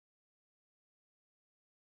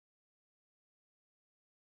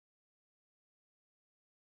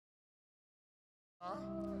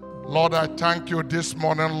Lord, I thank you this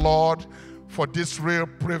morning, Lord, for this real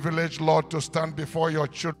privilege, Lord, to stand before your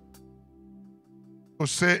children, to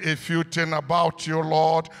say a few things about you,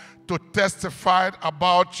 Lord, to testify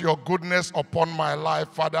about your goodness upon my life,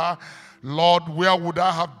 Father. Lord, where would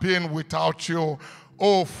I have been without you?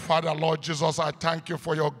 Oh, Father, Lord Jesus, I thank you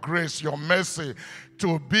for your grace, your mercy,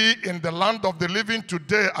 to be in the land of the living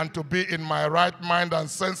today and to be in my right mind and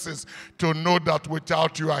senses, to know that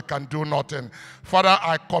without you I can do nothing. Father,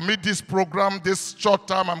 I commit this program, this short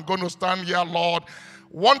time I'm going to stand here, Lord.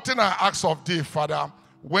 One thing I ask of thee, Father,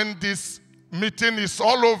 when this meeting is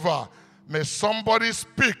all over, may somebody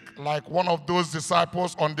speak like one of those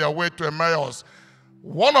disciples on their way to Emmaus.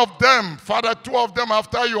 One of them, Father, two of them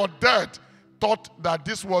after your death, thought that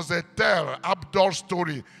this was a tale, Abdul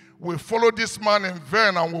story. We followed this man in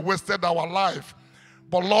vain and we wasted our life.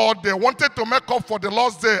 But Lord, they wanted to make up for the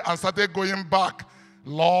lost day and started going back,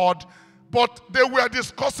 Lord. But they were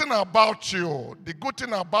discussing about you. The good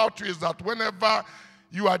thing about you is that whenever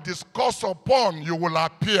you are discussed upon, you will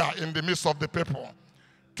appear in the midst of the people.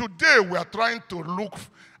 Today we are trying to look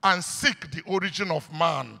and seek the origin of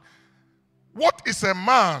man. What is a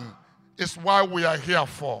man is why we are here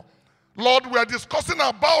for. Lord, we are discussing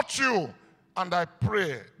about you, and I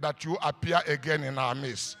pray that you appear again in our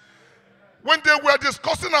midst. When they were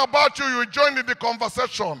discussing about you, you joined in the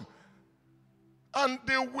conversation. And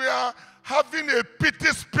they were having a pity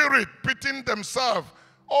spirit, pitying themselves.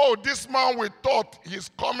 Oh, this man, we thought his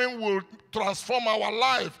coming will transform our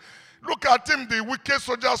life. Look at him, the wicked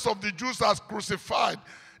soldiers of the Jews has crucified.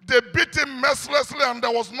 They beat him mercilessly and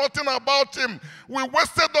there was nothing about him. We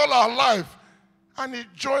wasted all our life. And he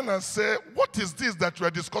joined and said, what is this that you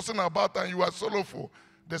are discussing about and you are sorrowful?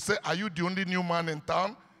 They say, are you the only new man in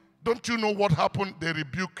town? Don't you know what happened? They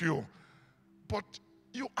rebuke you. But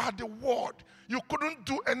you are the word. You couldn't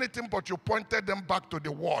do anything but you pointed them back to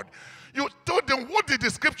the word. You told them, what did the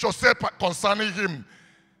scripture say concerning him?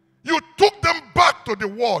 You took them back to the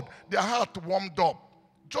word. Their heart warmed up.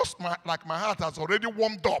 Just like my heart has already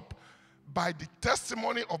warmed up by the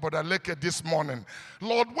testimony of Brother Leke this morning.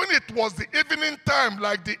 Lord, when it was the evening time,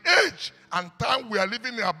 like the age and time we are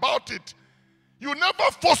living about it, you never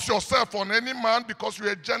force yourself on any man because you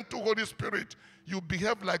are a gentle Holy Spirit. You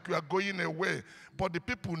behave like you are going away. But the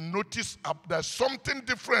people notice there's something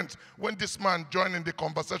different when this man joined in the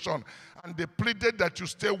conversation. And they pleaded that you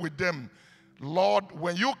stay with them. Lord,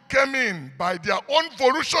 when you came in by their own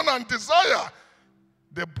volition and desire,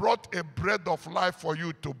 they brought a bread of life for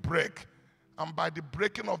you to break. And by the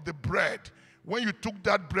breaking of the bread, when you took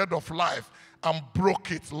that bread of life and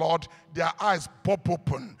broke it, Lord, their eyes pop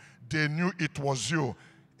open. They knew it was you.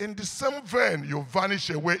 In the same vein, you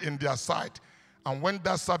vanish away in their sight. And when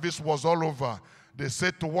that service was all over, they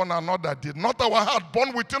said to one another, did not our heart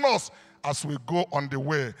burn within us as we go on the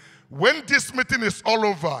way? When this meeting is all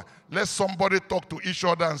over, let somebody talk to each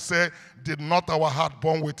other and say, did not our heart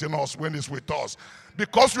burn within us when it's with us?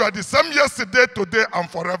 Because you are the same yesterday, today, and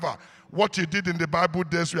forever. What you did in the Bible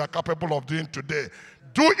days, you are capable of doing today.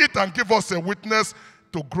 Do it and give us a witness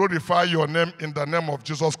to glorify your name. In the name of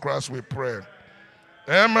Jesus Christ, we pray.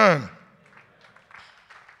 Amen.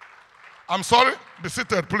 I'm sorry. Be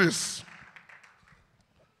seated, please.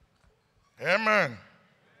 Amen.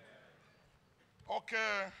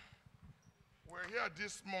 Okay. We're here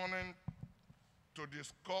this morning to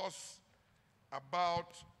discuss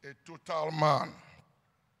about a total man.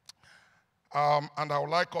 And I would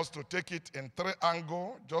like us to take it in three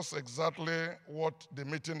angles, just exactly what the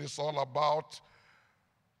meeting is all about.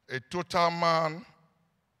 A total man,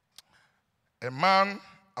 a man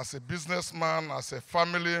as a businessman, as a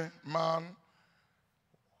family man,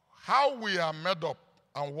 how we are made up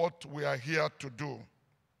and what we are here to do.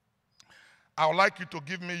 I would like you to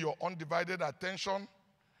give me your undivided attention,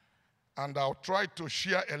 and I'll try to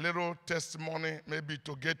share a little testimony, maybe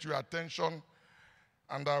to get your attention.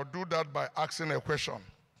 And I'll do that by asking a question.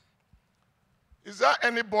 Is there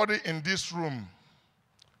anybody in this room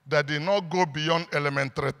that did not go beyond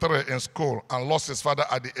elementary 3 in school and lost his father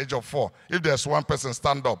at the age of 4? If there's one person,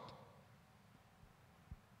 stand up.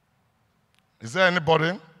 Is there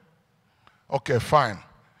anybody? Okay, fine.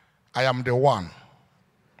 I am the one.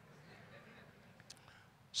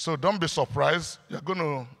 So don't be surprised. You're going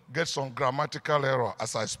to get some grammatical error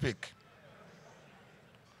as I speak.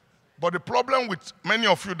 But the problem with many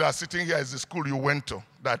of you that are sitting here is the school you went to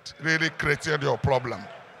that really created your problem.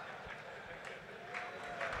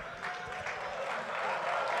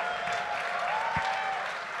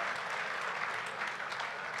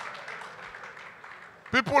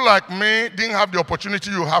 People like me didn't have the opportunity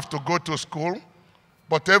you have to go to school,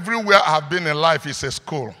 but everywhere I have been in life is a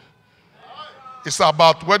school. It's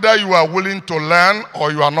about whether you are willing to learn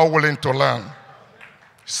or you are not willing to learn.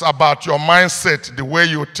 It's about your mindset, the way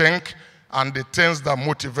you think, and the things that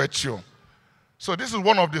motivate you. So this is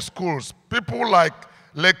one of the schools. People like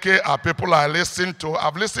Leke are people I listen to.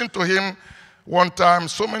 I've listened to him one time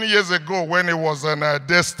so many years ago when he was in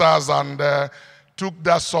Daystars and took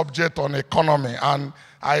that subject on economy. And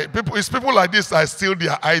it's people like this I steal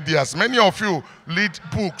their ideas. Many of you read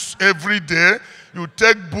books every day. You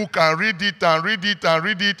take book and read it and read it and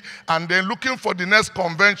read it, and then looking for the next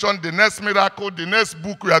convention, the next miracle, the next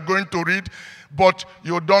book we are going to read, but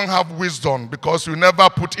you don't have wisdom because you never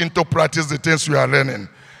put into practice the things you are learning.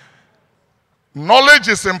 Knowledge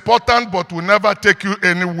is important, but will never take you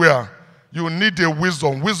anywhere. You need a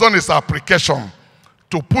wisdom. Wisdom is application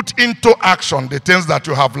to put into action the things that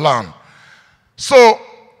you have learned. So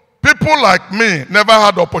people like me never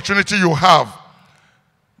had the opportunity you have.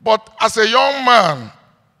 But as a young man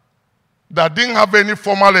that didn't have any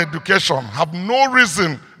formal education, have no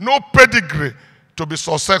reason, no pedigree to be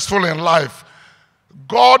successful in life,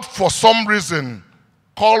 God, for some reason,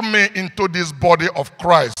 called me into this body of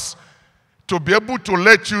Christ to be able to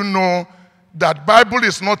let you know that Bible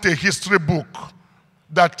is not a history book,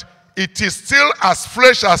 that it is still as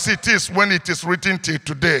fresh as it is when it is written till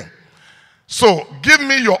today. So give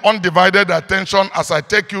me your undivided attention as I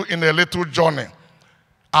take you in a little journey.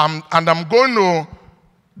 And I'm going to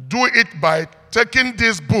do it by taking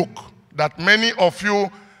this book that many of you,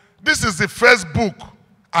 this is the first book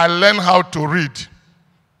I learned how to read.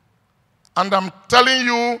 And I'm telling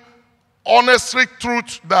you honestly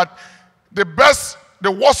truth that the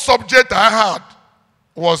worst subject I had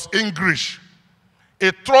was English.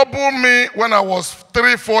 It troubled me when I was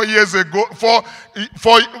 3-4 years ago,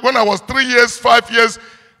 when I was 3 years, 5 years.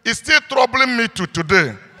 It's still troubling me to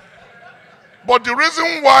today. But the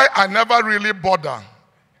reason why I never really bother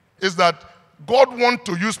is that God wants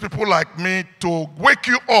to use people like me to wake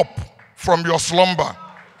you up from your slumber.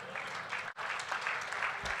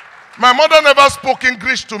 My mother never spoke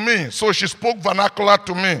English to me, so she spoke vernacular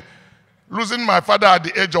to me, losing my father at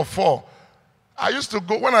the age of 4. I used to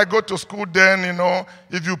go, when I go to school then, you know,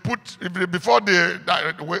 before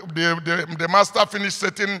the master finished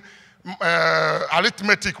setting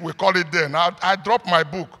arithmetic, we call it then, I dropped my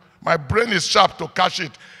book. My brain is sharp to catch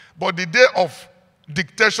it. But the day of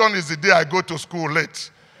dictation is the day I go to school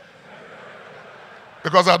late.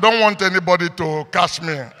 Because I don't want anybody to catch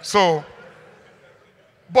me. So,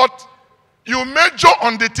 but you major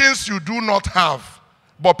on the things you do not have.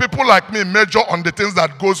 But people like me major on the things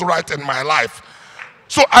that goes right in my life.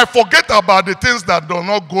 So I forget about the things that do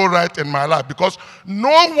not go right in my life. Because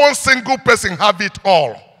no one single person have it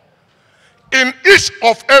all. In each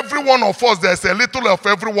of every one of us, there's a little of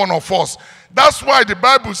every one of us. That's why the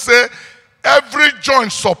Bible says, every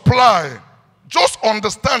joint supply. Just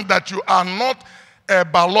understand that you are not a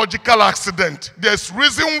biological accident. There's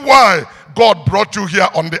reason why God brought you here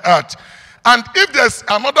on the earth. And if there's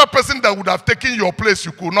another person that would have taken your place,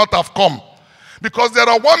 you could not have come. Because there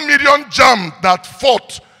are 1 million germs that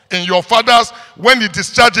fought in your father's when he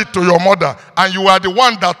discharged it to your mother. And you are the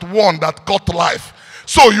one that won, that got life.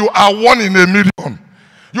 So you are 1 in a million.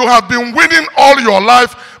 You have been winning all your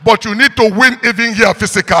life, but you need to win even here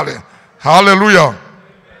physically. Hallelujah.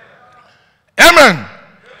 Amen.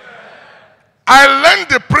 I learned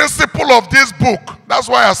the principle of this book. That's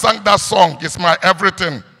why I sang that song. It's my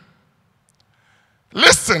everything.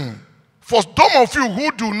 Listen, for some of you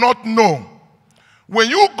who do not know, when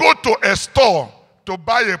you go to a store to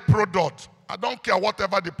buy a product, I don't care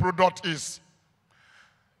whatever the product is,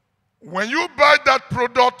 when you buy that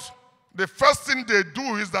product, the first thing they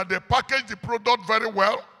do is that they package the product very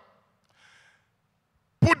well,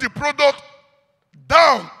 put the product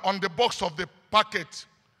down on the box of the packet,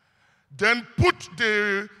 then put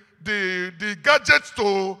the gadgets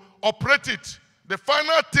to operate it. The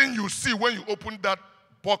final thing you see when you open that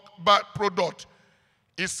product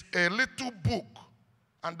is a little book,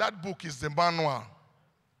 and that book is the manual.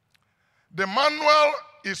 The manual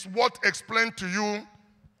is what explains to you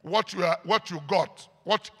what you got,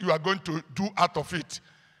 what you are going to do out of it,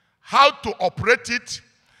 how to operate it.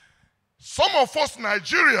 Some of us,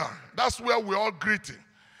 Nigeria, that's where we all greeting,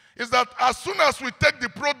 is that as soon as we take the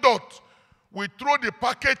product, we throw the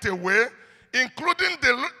packet away, including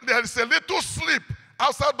there is a little slip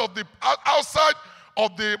outside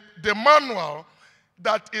of the manual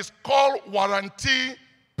that is called warranty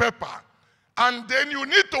paper. And then you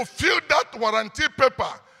need to fill that warranty paper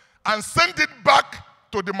and send it back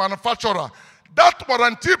to the manufacturer. That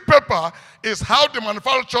warranty paper is how the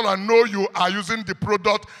manufacturer know you are using the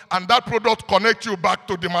product, and that product connects you back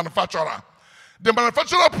to the manufacturer. The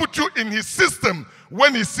manufacturer put you in his system.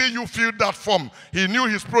 When he see you fill that form, he knew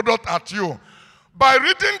his product at you. By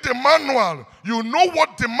reading the manual, you know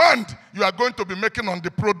what demand you are going to be making on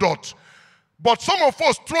the product. But some of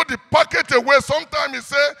us throw the packet away. Sometimes you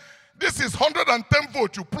say, this is 110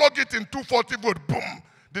 volt. You plug it in 240 volt. Boom.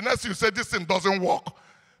 The next you say, this thing doesn't work.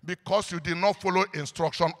 Because you did not follow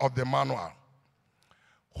instruction of the manual.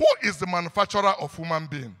 Who is the manufacturer of human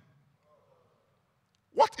being?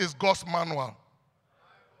 What is God's manual?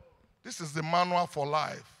 This is the manual for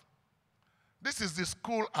life. This is the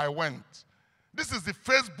school I went. This is the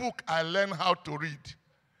first book I learned how to read.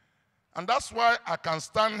 And that's why I can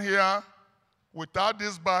stand here without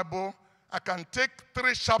this Bible. I can take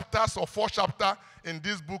 3 chapters or 4 chapters in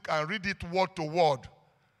this book and read it word to word.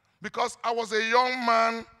 Because I was a young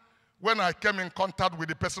man when I came in contact with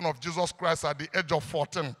the person of Jesus Christ at the age of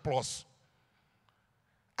 14 plus.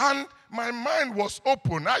 And my mind was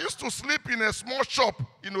open. I used to sleep in a small shop,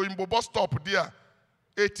 in bus stop there,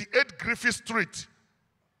 88 Griffith Street,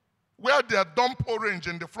 where they dump orange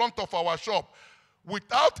in the front of our shop,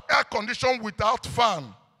 without air condition, without fan.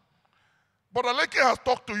 But Aleki has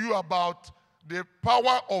talked to you about the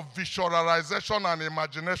power of visualization and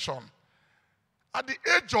imagination. At the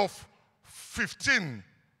age of 15,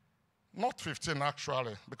 not 15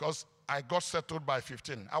 actually, because I got settled by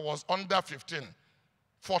 15. I was under 15.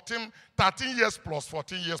 13 years plus,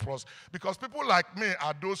 14 years plus. Because people like me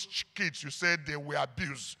are those kids you say they were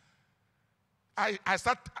abused.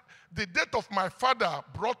 The death of my father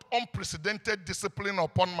brought unprecedented discipline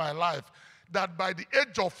upon my life, that by the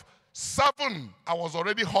age of 7, I was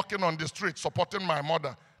already hawking on the street, supporting my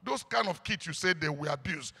mother. Those kind of kids you say they were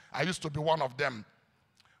abused. I used to be one of them.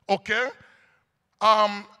 Okay?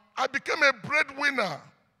 I became a breadwinner.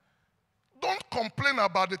 Don't complain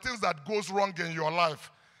about the things that goes wrong in your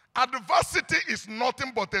life. Adversity is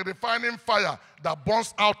nothing but a refining fire that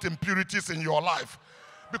burns out impurities in your life.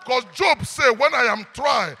 Because Job said, when I am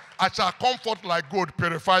tried, I shall come forth like gold,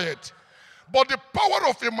 purify it. But the power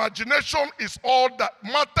of imagination is all that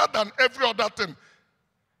matter than every other thing.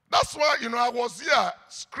 That's why, I was here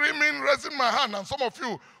screaming, raising my hand, and some of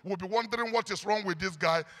you will be wondering what is wrong with this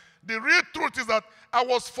guy. The real truth is that I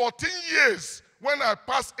was 14 years when I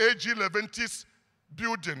passed AG Leventis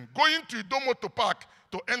building, going to Idomo to park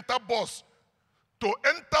to enter bus. To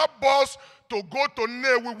go to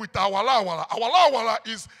Newi with Awala. Awala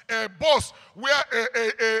is a bus where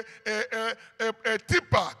a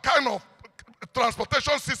tipper kind of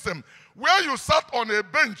transportation system, where you sat on a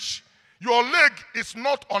bench, your leg is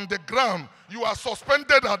not on the ground, you are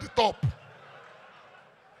suspended at the top.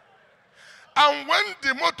 And when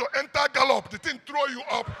the motor enter gallop, the thing throw you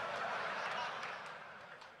up.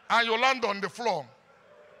 And you land on the floor.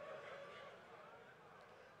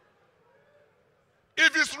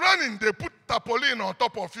 If it's raining, they put tarpaulin on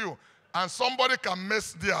top of you. And somebody can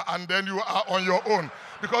mess there, and then you are on your own.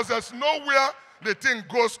 Because there's nowhere the thing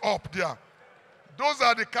goes up there. Those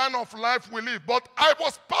are the kind of life we live. But I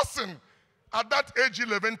was passing at that age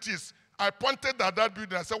 11s. I pointed at that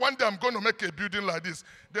building. I said, one day I'm going to make a building like this.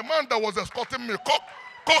 The man that was escorting me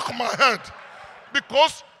cocked my head.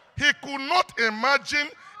 Because he could not imagine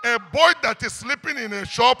a boy that is sleeping in a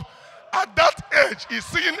shop at that age is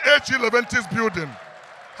seeing age 11s building.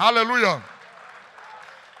 Hallelujah.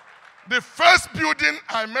 The first building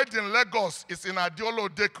I made in Lagos is in Adiolo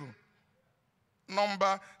Deku.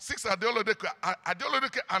 Number 6 Adiolo Deku. Adiolo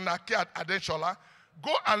Deku and Ake at Adenshola.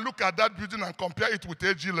 Go and look at that building and compare it with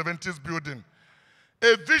AG 11th building.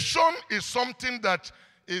 A vision is something that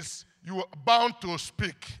is you are bound to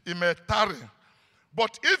speak. It may tarry.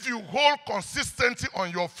 But if you hold consistency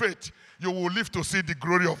on your faith, you will live to see the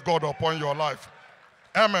glory of God upon your life.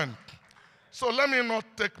 Amen. So let me not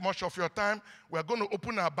take much of your time. We're going to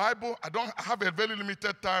open our Bible. I don't have a very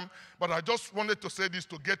limited time, but I just wanted to say this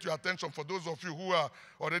to get your attention for those of you who are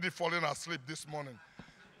already falling asleep this morning.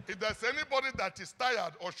 If there's anybody that is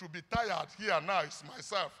tired or should be tired here now, it's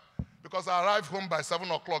myself. Because I arrived home by 7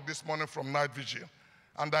 o'clock this morning from night vigil.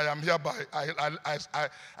 And I am here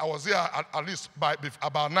I was here at least by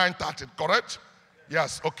about 9:30, correct?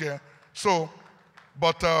 Yes, okay. So,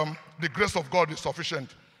 but the grace of God is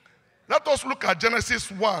sufficient. Let us look at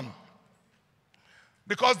Genesis 1.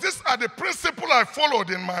 Because these are the principles I followed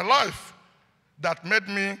in my life that made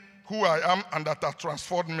me who I am and that have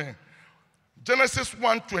transformed me. Genesis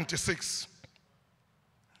 1:26.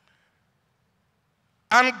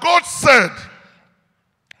 And God said,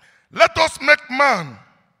 let us make man,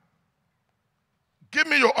 give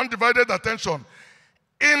me your undivided attention,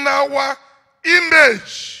 in our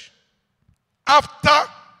image,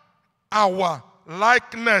 after our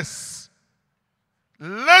likeness.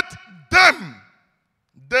 Let them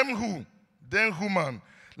them who? Them human.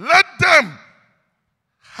 Let them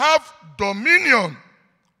have dominion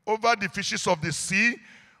over the fishes of the sea,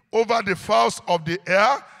 over the fowls of the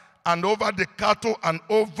air, and over the cattle, and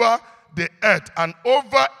over the earth, and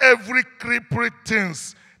over every creeping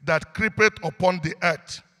things that creepeth upon the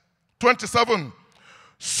earth. 27.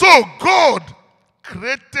 So God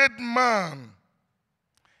created man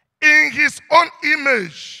in his own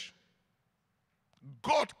image.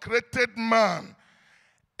 God created man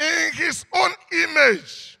in his own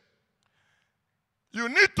image. You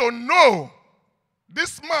need to know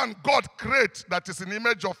this man God created that is in the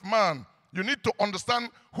image of man. You need to understand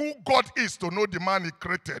who God is to know the man he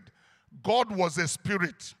created. God was a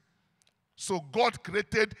spirit. So God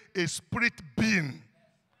created a spirit being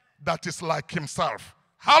that is like himself.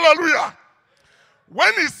 Hallelujah.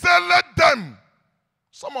 When he said, let them,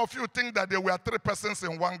 some of you think that there were three persons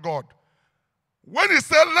in one God. When he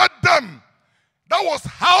said, let them, that was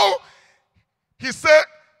how he said,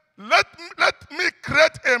 let me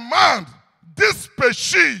create a man, this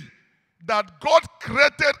species that God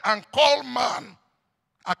created and called man,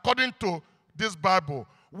 according to this Bible,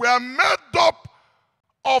 were made up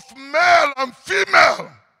of male and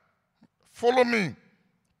female. Follow me.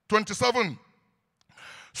 27.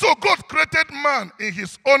 So God created man in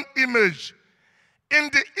his own image. In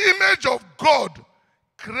the image of God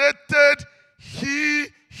created he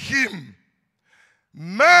him.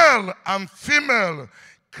 Male and female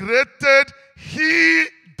created he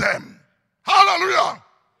them. Hallelujah.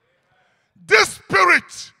 This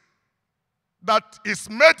spirit that is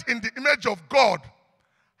made in the image of God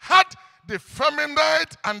had the feminine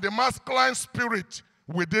and the masculine spirit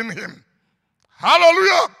within him.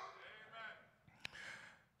 Hallelujah.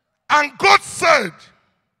 And God said,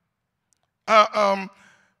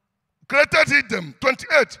 created he them.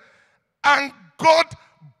 28. And God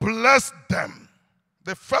blessed them.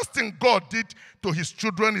 The first thing God did to his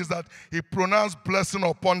children is that he pronounced blessing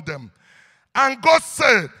upon them. And God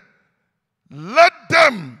said, let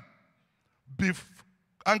them be,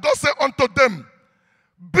 and God said unto them,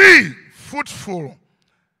 be fruitful.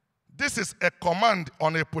 This is a command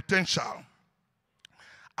on a potential.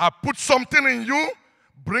 I put something in you,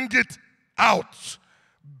 bring it out.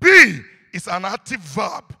 Be is an active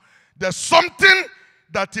verb. There's something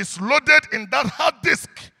that is loaded in that hard disk,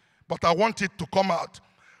 but I want it to come out.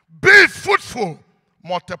 Be fruitful,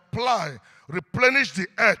 multiply, replenish the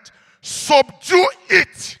earth, subdue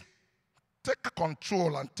it. Take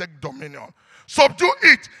control and take dominion. Subdue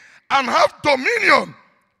it and have dominion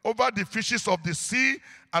over the fishes of the sea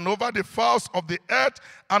and over the fowls of the earth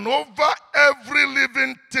and over every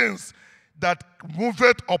living thing that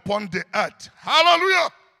moveth upon the earth. Hallelujah.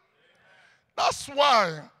 That's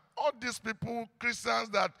why all these people, Christians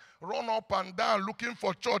that run up and down looking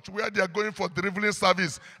for church where they are going for delivering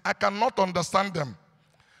service, I cannot understand them.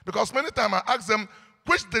 Because many times I ask them,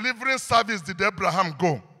 which delivering service did Abraham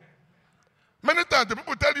go? Many times the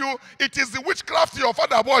people tell you, it is the witchcraft your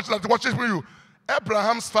father watched that worships you.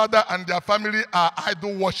 Abraham's father and their family are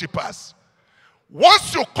idol worshippers.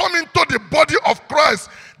 Once you come into the body of Christ,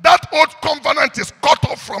 that old covenant is cut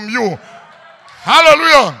off from you.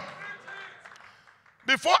 Hallelujah.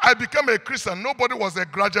 Before I became a Christian, nobody was a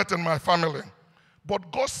graduate in my family.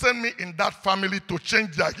 But God sent me in that family to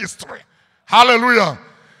change their history. Hallelujah.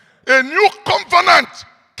 A new covenant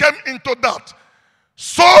came into that.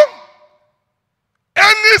 So,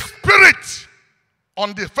 any spirit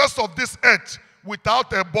on the face of this earth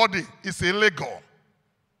without a body is illegal.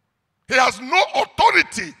 He has no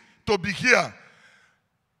authority to be here.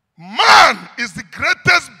 Man is the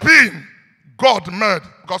greatest being God made,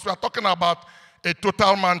 because we are talking about a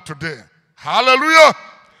total man today. Hallelujah.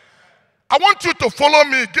 I want you to follow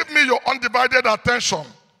me. Give me your undivided attention.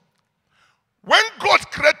 When God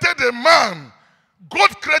created a man, God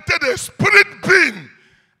created a spirit being,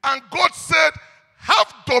 and God said,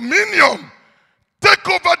 have dominion, take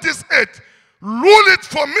over this earth, rule it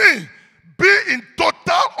for me, be in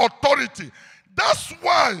total authority. That's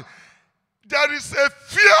why there is a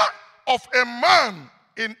fear of a man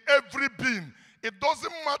in every being. It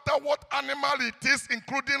doesn't matter what animal it is,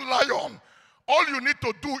 including lion. All you need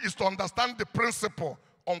to do is to understand the principle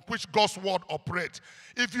on which God's word operates.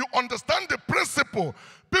 If you understand the principle,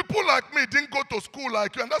 people like me didn't go to school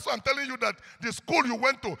like you, and that's why I'm telling you that the school you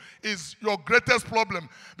went to is your greatest problem,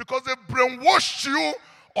 because they brainwashed you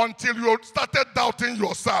until you started doubting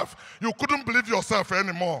yourself. You couldn't believe yourself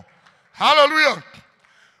anymore. Hallelujah.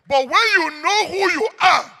 But when you know who you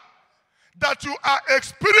are, that you are a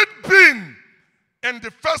spirit being in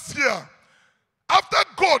the first year, after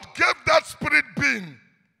God gave that spirit being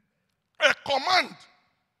a command,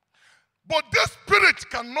 but this spirit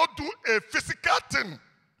cannot do a physical thing,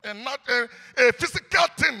 and not a physical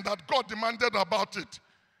thing that God demanded about it.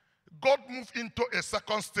 God moved into a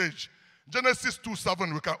second stage. Genesis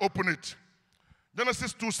 2:7, we can open it.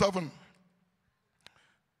 Genesis 2:7.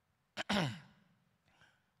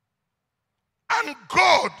 And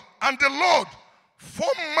God and the Lord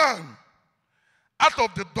formed man out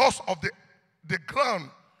of the dust of the ground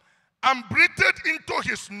and breathed into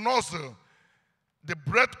his nostril the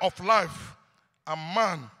breath of life, and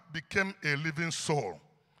man became a living soul.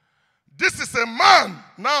 This is a man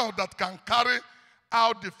now that can carry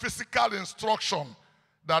out the physical instruction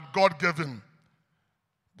that God gave him.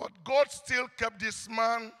 But God still kept this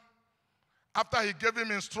man after he gave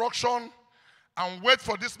him instruction and wait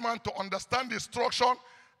for this man to understand the instruction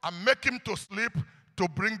and make him to sleep to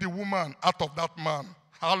bring the woman out of that man.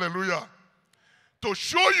 Hallelujah. To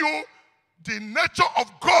show you the nature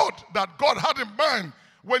of God that God had in mind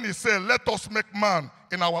when he said, let us make man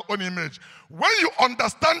in our own image. When you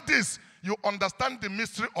understand this, you understand the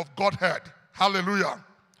mystery of Godhead. Hallelujah.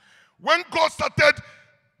 When God started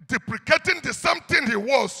deprecating the same thing he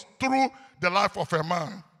was through the life of a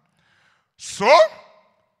man. So,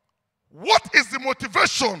 what is the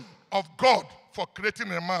motivation of God for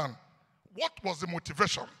creating a man? What was the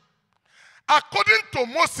motivation? According to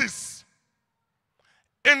Moses,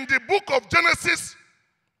 in the book of Genesis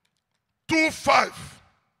 2:5,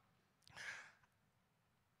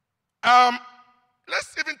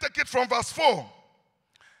 let's even take it from verse 4.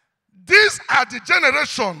 These are the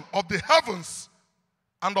generation of the heavens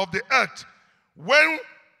and of the earth when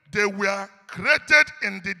they were created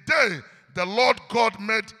in the day the Lord God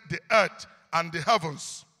made the earth and the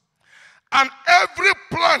heavens. And every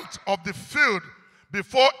plant of the field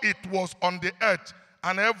before it was on the earth,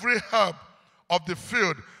 and every herb of the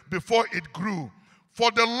field before it grew. For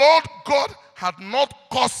the Lord God had not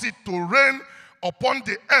caused it to rain upon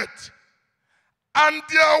the earth, and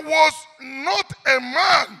there was not a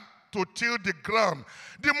man to till the ground.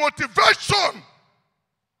 The motivation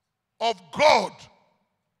of God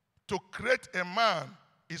to create a man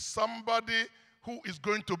is somebody who is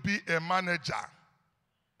going to be a manager.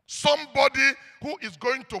 Somebody who is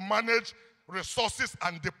going to manage resources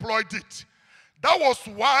and deploy it. That was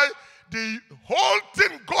why the whole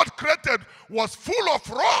thing God created was full of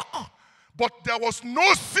rock, but there was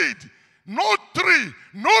no seed, no tree,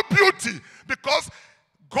 no beauty, because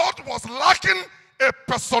God was lacking a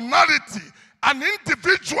personality, an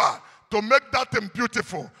individual to make that thing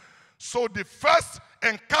beautiful. So the first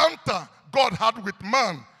encounter God had with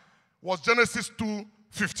man was Genesis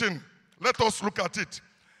 2:15. Let us look at it.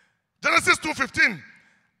 Genesis 2:15.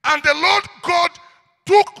 And the Lord God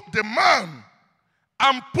took the man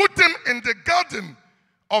and put him in the garden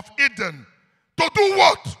of Eden. To do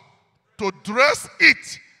what? To dress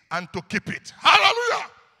it and to keep it. Hallelujah.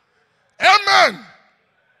 Amen.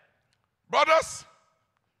 Brothers,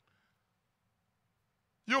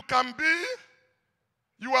 you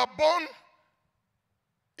are born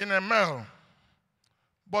in a male,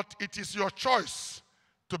 but it is your choice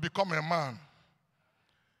to become a man.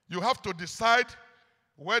 You have to decide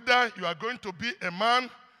whether you are going to be a man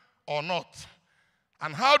or not.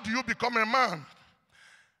 And how do you become a man?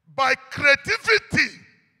 By creativity,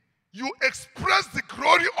 you express the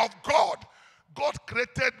glory of God. God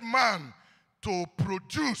created man to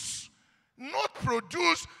produce, not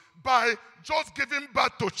produce by just giving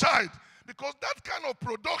birth to child. Because that kind of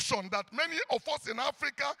production that many of us in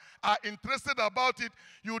Africa are interested about it,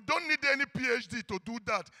 you don't need any PhD to do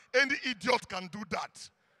that. Any idiot can do that.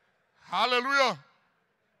 Hallelujah.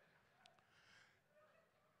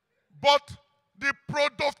 But the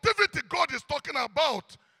productivity God is talking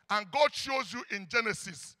about, and God shows you in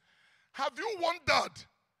Genesis. Have you wondered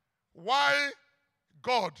why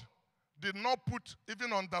God did not put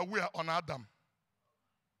even underwear on Adam?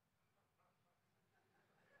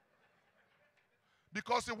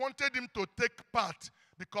 Because he wanted him to take part,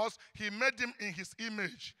 because he made him in his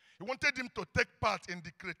image. He wanted him to take part in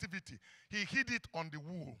the creativity. He hid it on the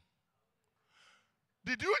wool.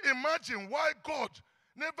 Did you imagine why God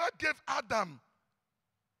never gave Adam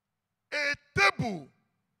a table,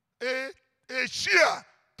 a chair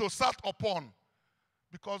to sit upon?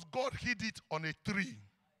 Because God hid it on a tree.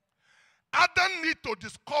 Adam need to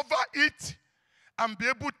discover it and be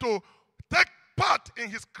able to take part in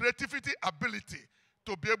his creativity ability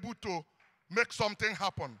to be able to make something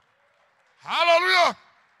happen. Hallelujah.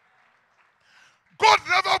 God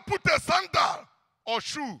never put a sandal or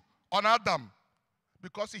shoe on Adam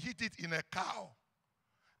because he hid it in a cow.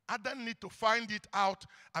 Adam need to find it out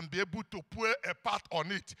and be able to play a part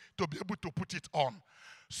on it to be able to put it on.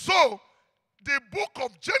 So, the book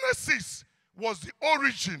of Genesis was the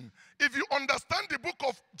origin. If you understand the book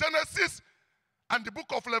of Genesis and the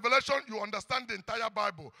book of Revelation, you understand the entire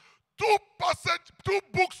Bible. Two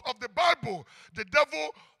books of the Bible, the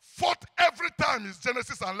devil fought every time is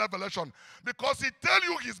Genesis and Revelation, because he tells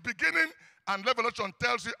you his beginning and Revelation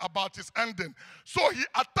tells you about his ending. So he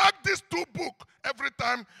attacked these two books every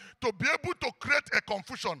time to be able to create a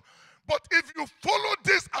confusion. But if you follow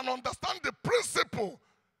this and understand the principle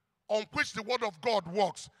on which the word of God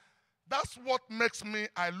works, that's what makes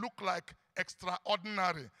I look like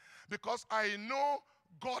extraordinary, because I know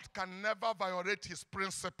God can never violate his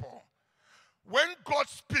principle. When God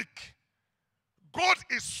speaks, God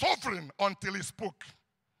is sovereign until he spoke.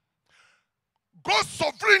 God's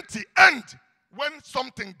sovereignty ends when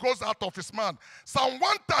something goes out of his mouth. Psalm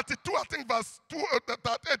 132, I think verse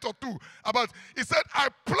 8 or 2, he said, I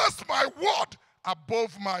place my word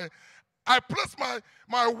above my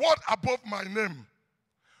word above my name.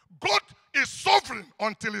 God is sovereign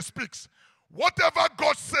until he speaks. Whatever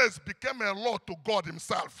God says became a law to God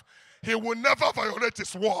himself. He will never violate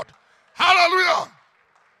his word. Hallelujah.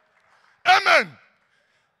 Amen.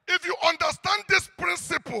 If you understand this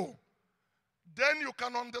principle, then you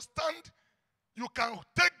can understand, you can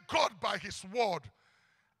take God by his word.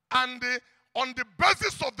 And on the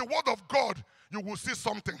basis of the word of God, you will see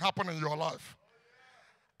something happen in your life.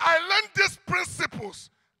 I learned these principles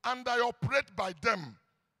and I operate by them.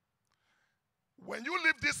 When you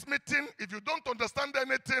leave this meeting, if you don't understand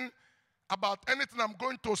anything about anything I'm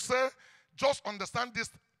going to say, just understand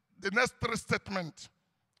the next three statements,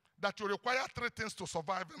 that you require three things to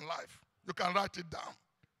survive in life. You can write it down.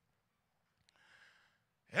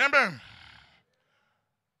 Amen.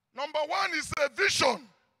 Number one is a vision.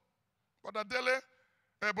 Brother Dele,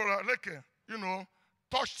 Brother Leke,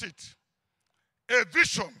 touched it. A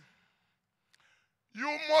vision.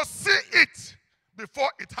 You must see it before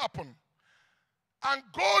it happens. And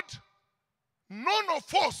God, none of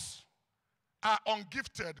us are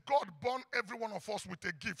ungifted. God born every one of us with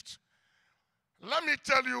a gift. Let me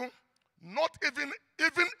tell you, not even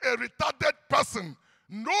a retarded person,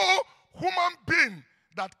 no human being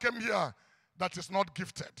that came here that is not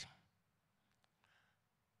gifted.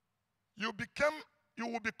 You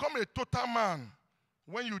will become a total man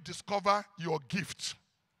when you discover your gift.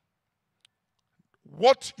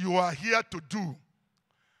 What you are here to do.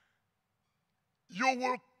 You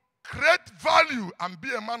will create value and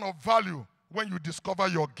be a man of value when you discover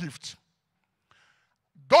your gift.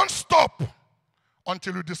 Don't stop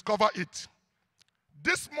until you discover it.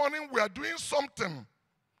 This morning we are doing something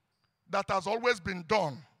that has always been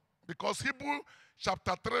done, because Hebrew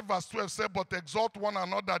chapter 3 verse 12 says, but exhort one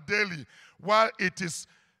another daily while it is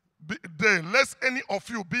day, lest any of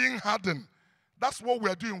you being hardened. That's what we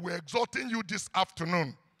are doing. We're exhorting you this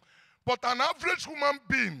afternoon. But an average human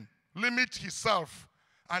being limit himself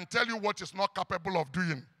and tell you what he's not capable of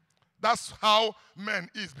doing. That's how men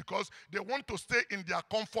is, because they want to stay in their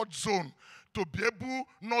comfort zone to be able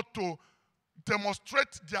not to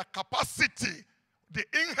demonstrate their capacity, the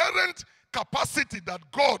inherent capacity that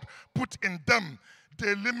God put in them.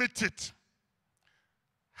 They limit it.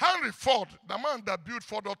 Henry Ford, the man that built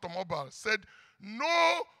Ford Automobile, said,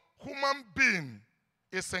 no human being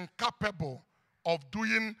is incapable of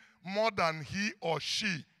doing more than he or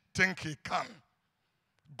she think he can.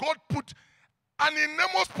 God put an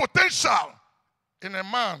enormous potential in a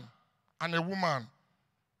man and a woman.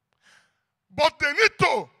 But they need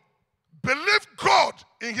to believe God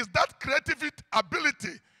in that creative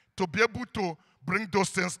ability to be able to bring those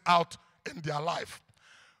things out in their life.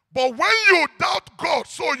 But when you doubt God,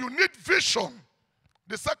 so you need vision.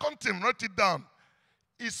 The second thing, write it down,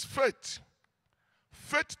 is faith.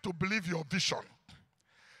 Faith to believe your vision.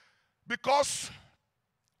 Because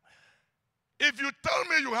if you tell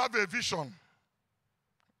me you have a vision,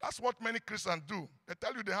 that's what many Christians do. They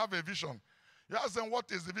tell you they have a vision. You ask them,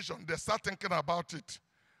 what is the vision? They start thinking about it.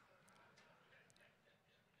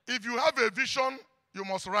 If you have a vision, you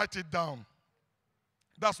must write it down.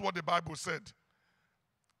 That's what the Bible said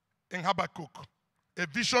in Habakkuk. A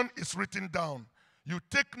vision is written down. You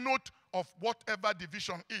take note of whatever the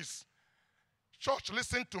vision is. Church,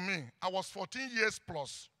 listen to me. I was 14 years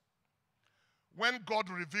plus when God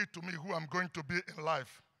revealed to me who I'm going to be in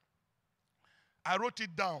life. I wrote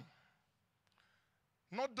it down.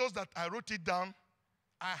 Not those that I wrote it down,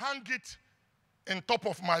 I hang it in top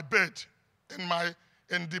of my bed, in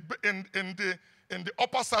the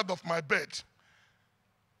upper side of my bed.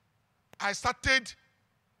 I started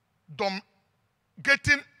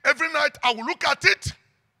getting, every night I will look at it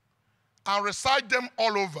and recite them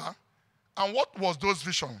all over. And what was those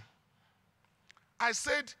visions? I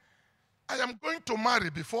said, I am going to marry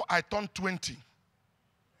before I turn 20.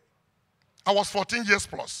 I was 14 years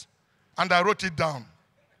plus, and I wrote it down.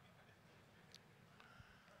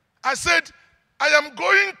 I said, I am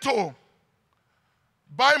going to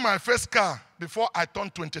buy my first car before I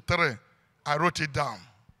turn 23. I wrote it down.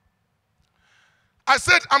 I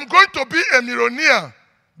said, I'm going to be a millionaire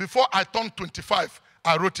before I turn 25.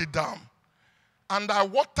 I wrote it down. And I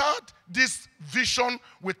watered this vision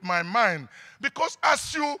with my mind. Because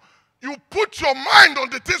as you put your mind on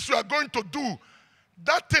the things you are going to do,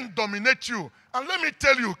 that thing dominates you. And let me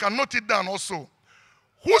tell you can note it down also.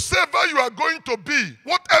 Whosoever you are going to be,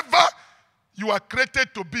 whatever you are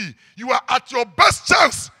created to be, you are at your best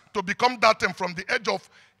chance to become that thing from the age of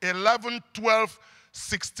 11, 12,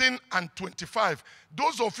 16, and 25.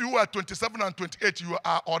 Those of you who are 27 and 28, you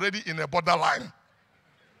are already in a borderline.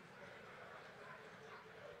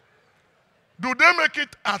 Do they make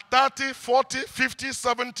it at 30, 40, 50,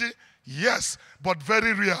 70? Yes, but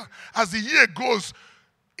very rare. As the year goes,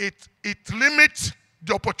 it limits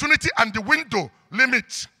the opportunity and the window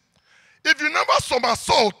limits. If you never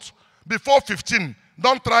somersault before 15,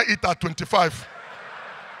 don't try it at 25.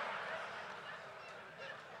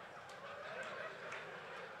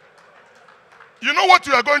 You know what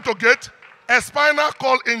you are going to get? A spinal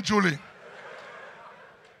cord injury.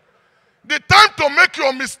 The time to make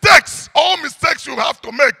your mistakes, all mistakes you have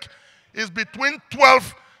to make, is between 12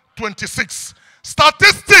 to 26.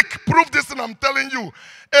 Statistics prove this, and I'm telling you,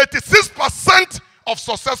 86% of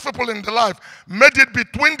successful people in the life made it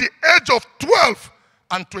between the age of 12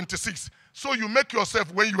 and 26. So you make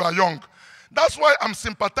yourself when you are young. That's why I'm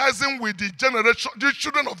sympathizing with the generation, the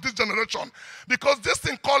children of this generation, because this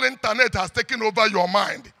thing called internet has taken over your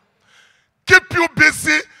mind. Keep you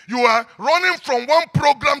busy. You are running from one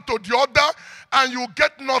program to the other, and you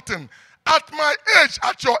get nothing. At my age,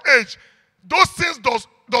 at your age, those things does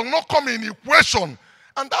not come in equation.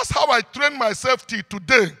 And that's how I train myself till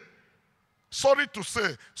today. Sorry to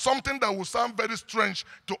say, something that will sound very strange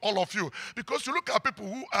to all of you. Because you look at people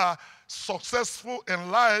who are successful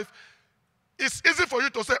in life, it's easy for you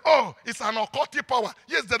to say, oh, it's an occultic power.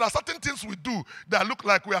 Yes, there are certain things we do that look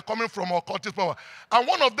like we are coming from occultic power. And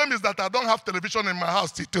one of them is that I don't have television in my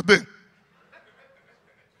house till today.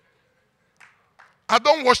 I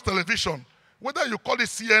don't watch television, whether you call it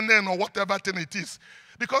CNN or whatever thing it is.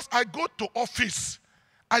 Because I go to office.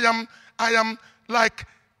 I am like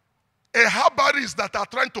a herbalist that are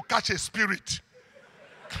trying to catch a spirit.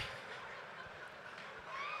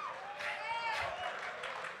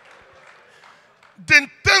 The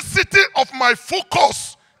intensity of my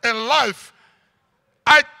focus in life,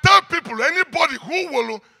 I tell people, anybody who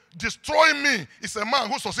will destroy me is a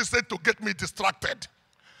man who succeeded to get me distracted.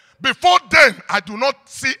 Before then, I do not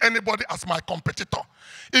see anybody as my competitor.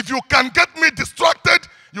 If you can get me distracted,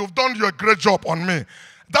 you've done your great job on me.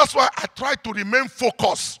 That's why I try to remain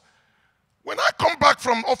focused. When I come back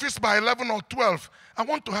from office by 11 or 12, I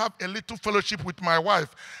want to have a little fellowship with my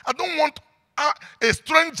wife. I don't want a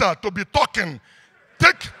stranger to be talking.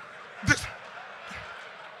 Take this.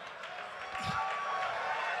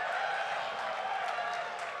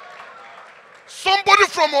 Somebody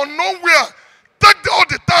from nowhere, take all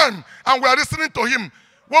the time, and we are listening to him.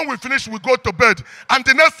 When we finish, we go to bed. And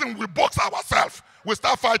the next thing, we box ourselves. We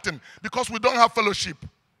start fighting because we don't have fellowship.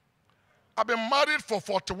 I've been married for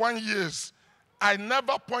 41 years. I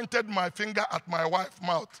never pointed my finger at my wife's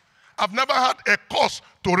mouth. I've never had a cause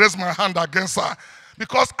to raise my hand against her.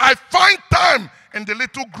 Because I find time in the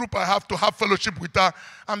little group I have to have fellowship with her.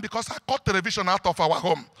 And because I cut television out of our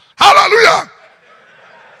home. Hallelujah!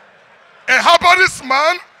 A herbalist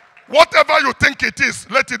man, whatever you think it is,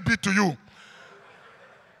 let it be to you.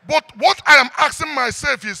 But what I am asking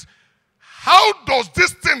myself is, how does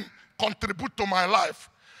this thing contribute to my life?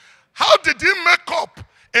 How did he make up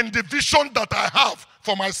in the vision that I have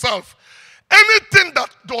for myself? Anything that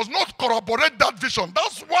does not corroborate that vision,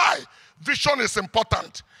 that's why vision is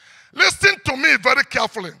important. Listen to me very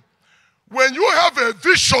carefully. When you have a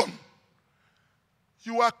vision,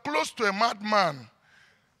 you are close to a madman.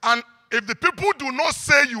 And if the people do not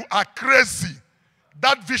say you are crazy,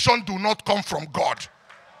 that vision do not come from God.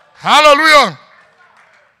 Hallelujah.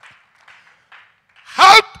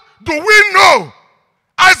 How do we know?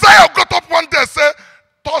 Isaiah got up one day and said,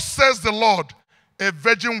 thus says the Lord, a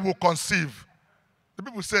virgin will conceive. The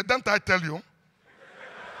people say, don't I tell you?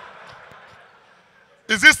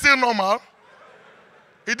 Is this still normal?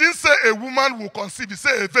 He didn't say a woman will conceive. He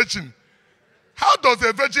said a virgin. How does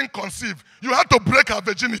a virgin conceive? You have to break her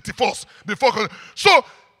virginity first before. So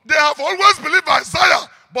they have always believed Isaiah,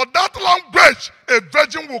 but that language, a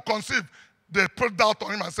virgin will conceive. they pulled out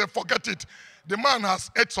on him and said, forget it. The man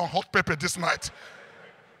has ate some hot pepper this night.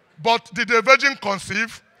 But did the virgin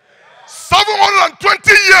conceive?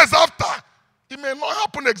 720 years after. It may not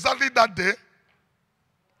happen exactly that day.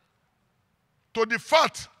 To the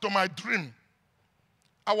fact, to my dream,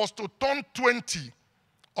 I was to turn 20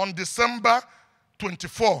 on December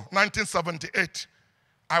 24, 1978.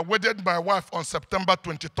 I wedded my wife on September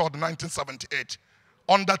 23rd, 1978.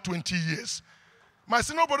 Under 20 years. My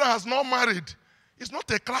senior brother has not married. It's not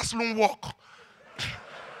a classroom work.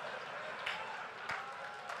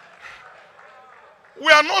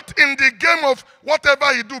 We are not in the game of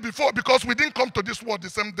whatever he do before because we didn't come to this world the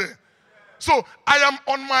same day. So I am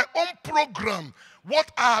on my own program,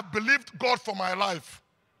 what I have believed God for my life.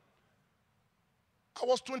 I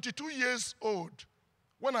was 22 years old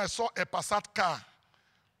when I saw a Passat car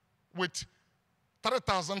with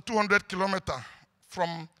 3,200 kilometers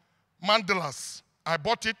from Mandelas. I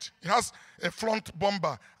bought it. It has a front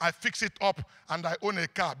bumper. I fix it up and I own a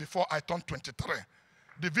car before I turn 23.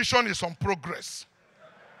 The vision is on progress.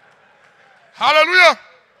 Hallelujah.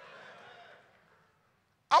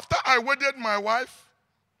 After I wedded my wife,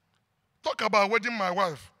 talk about wedding my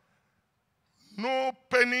wife. No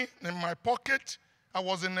penny in my pocket. I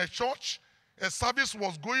was in a church. A service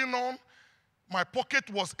was going on. My pocket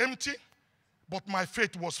was empty, but my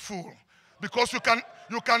faith was full. Because you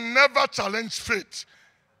can never challenge faith.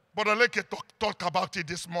 But I'd like to talk about it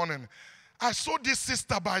this morning. I saw this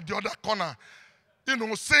sister by the other corner,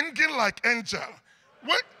 singing like angel.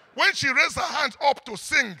 When she raised her hands up to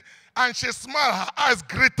sing and she smiled, her eyes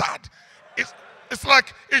glittered. It's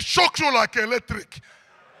like it shocked you like electric.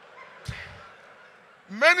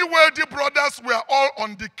 Many wealthy brothers were all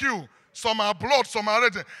on the queue. Some are blood, some are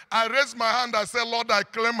red. I raised my hand, I said, Lord, I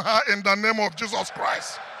claim her in the name of Jesus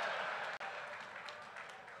Christ.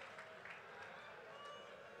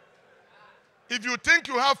 If you think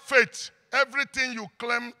you have faith, everything you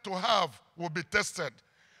claim to have will be tested.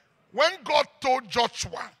 When God told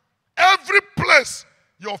Joshua, every place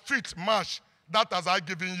your feet march, that has I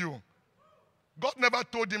given you. God never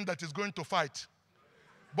told him that he's going to fight.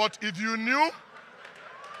 But if you knew,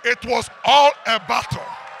 it was all a battle.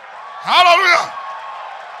 Hallelujah.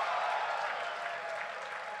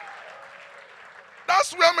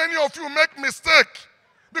 That's where many of you make mistake.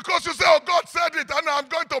 Because you say, oh, God said it, and I'm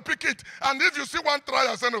going to pick it. And if you see one try,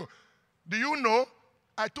 I say, no. Do you know,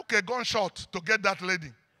 I took a gunshot to get that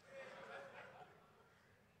lady.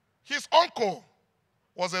 His uncle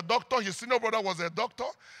was a doctor. His senior brother was a doctor.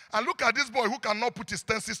 And look at this boy who cannot put his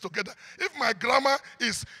tenses together. If my grammar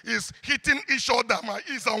is hitting each other, my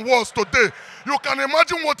ears and words today, you can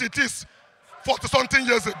imagine what it is 40-something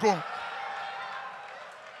years ago.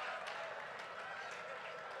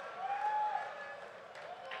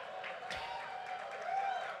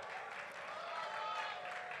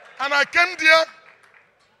 And I came there.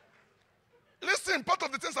 Listen, part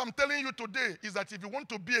of the things I'm telling you today is that if you want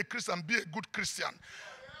to be a Christian, be a good Christian.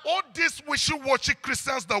 All these wishy-washy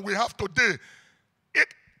Christians that we have today,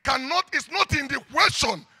 it's not in the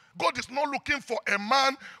question. God is not looking for a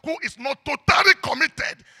man who is not totally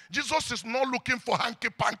committed. Jesus is not looking for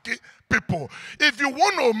hanky-panky people. If you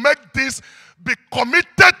want to make this, be committed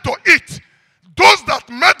to it. Those that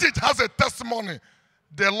made it has a testimony.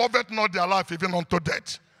 They love it not their life even unto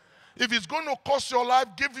death. If it's going to cost your life,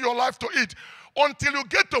 give your life to it. Until you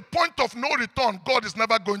get to a point of no return, God is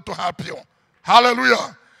never going to help you.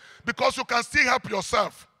 Hallelujah. Because you can still help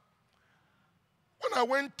yourself. When I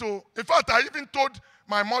went to, in fact, I even told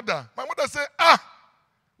my mother said,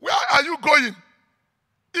 where are you going?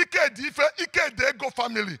 Ike Dego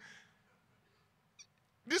family.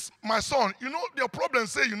 This, my son, you know, your problem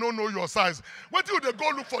say you don't know your size. Where do they go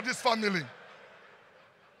look for this family?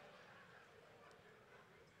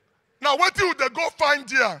 Now, what do they go find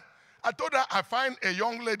here? I told her I find a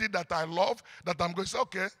young lady that I love, that I'm going to say,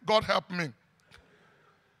 okay, God help me.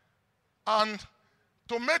 And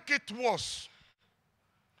to make it worse,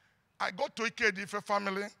 I got to Ikedife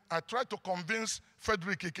family. I tried to convince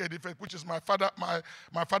Frederick Ikedife, which is my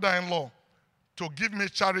father-in-law, to give me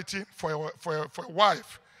charity for a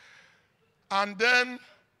wife. And then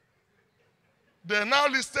they now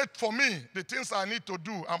listed for me the things I need to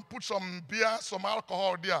do and put some beer, some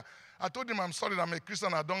alcohol there. I told him, I'm sorry, I'm a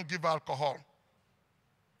Christian, I don't give alcohol.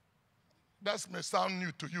 That may sound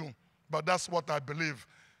new to you, but that's what I believe.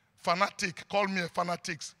 Fanatic, call me a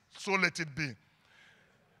fanatic, so let it be.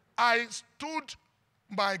 I stood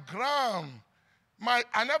my ground.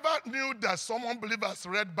 I never knew that some unbelievers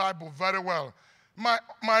read Bible very well. My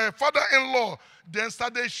father-in-law then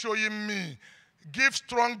started showing me, give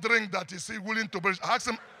strong drink that is he willing to bring. I asked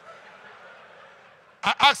him,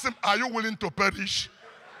 I asked him, are you willing to perish?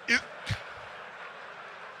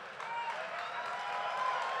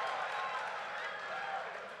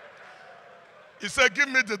 He said, give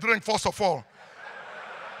me the drink first of all.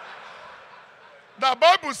 The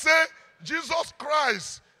Bible says Jesus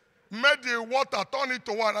Christ made the water turn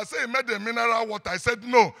into wine. I said he made the mineral water. I said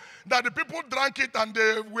no. That the people drank it and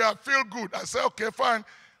they were feel good. I said, okay, fine.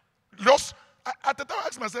 Just at the time I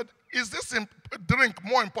asked him, I said, is this drink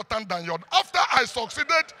more important than yours? After I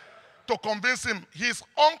succeeded to convince him, his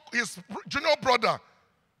junior brother,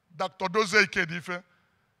 Dr. Doze Ikedife,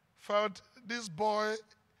 felt this boy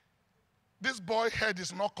head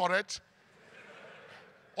is not correct.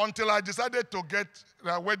 Until I decided to get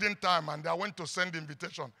the wedding time and I went to send the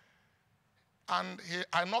invitation. And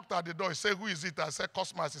I knocked at the door. He said, who is it? I said,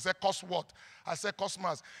 Cosmas. He said, Cos what? I said,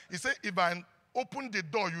 Cosmas. He said, if I open the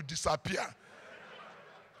door, you disappear.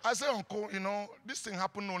 I said, uncle, you know, this thing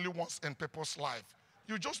happened only once in people's life.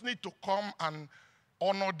 You just need to come and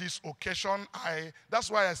honor this occasion. That's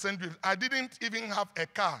why I sent you. I didn't even have a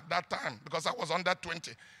car that time because I was under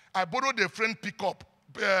 20. I borrowed a friend pickup,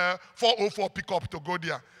 404 pickup to go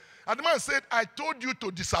there. And the man said, I told you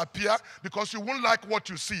to disappear because you won't like what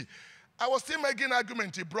you see. I was still making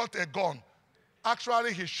argument. He brought a gun.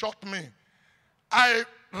 Actually, he shot me. I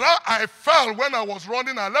fell when I was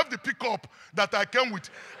running. I left the pickup that I came with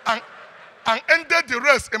and ended the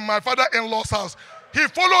rest in my father-in-law's house. He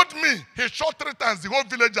followed me. He shot 3 times. The whole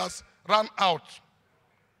villagers ran out.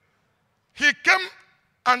 He came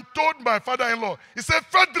and told my father-in-law, he said,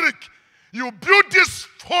 Frederick, you build this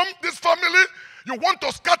home, this family, you want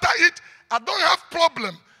to scatter it, I don't have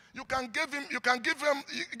problem. You can give him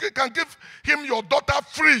your daughter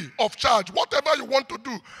free of charge, whatever you want to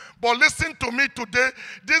do. But listen to me today,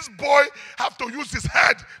 this boy have to use his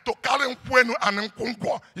head to carry Nkwenu and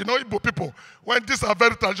Nkungwa. You know Igbo people, when these are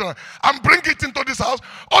very traditional. And bring it into this house.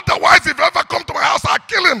 Otherwise, if you ever come to my house, I'll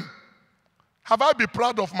kill him. Have I been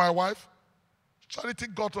proud of my wife? Charity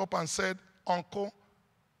got up and said, Uncle,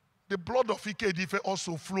 the blood of Ikedife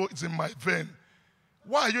also flows in my vein.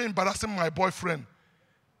 Why are you embarrassing my boyfriend?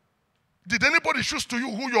 Did anybody choose to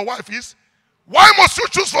you who your wife is? Why must you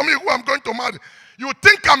choose for me who I'm going to marry? You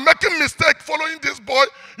think I'm making mistake following this boy?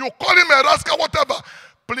 You call him a rascal, whatever.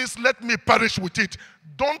 Please let me perish with it.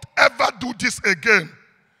 Don't ever do this again.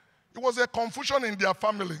 It was a confusion in their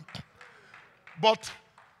family. But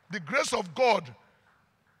the grace of God,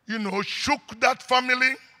 you know, shook that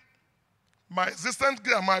family. My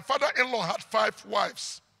father-in-law had 5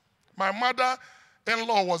 wives. My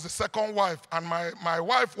mother-in-law was the 2nd wife, and my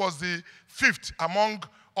wife was the 5th among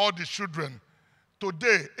all the children.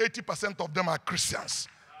 Today, 80% of them are Christians.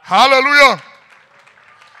 Hallelujah.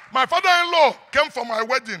 My father-in-law came for my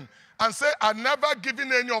wedding and said, I've never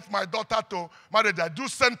given any of my daughter to marriage. I do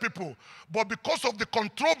send people. But because of the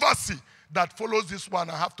controversy that follows this one,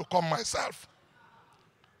 I have to come myself.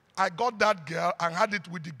 I got that girl and had it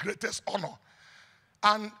with the greatest honor.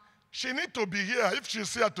 And she need to be here. If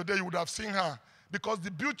she's here today, you would have seen her. Because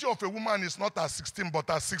the beauty of a woman is not at 16, but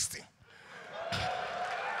at 60.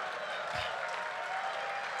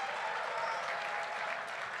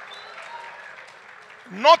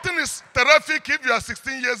 Nothing is terrific if you are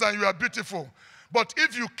 16 years and you are beautiful. But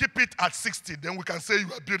if you keep it at 60, then we can say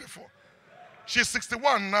you are beautiful. She's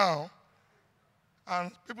 61 now.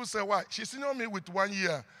 And people say, why? She's senior me with 1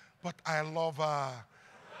 year. But I love her.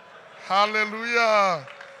 Hallelujah.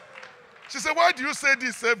 She said, why do you say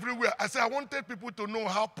this everywhere? I said, I wanted people to know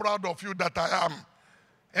how proud of you that I am.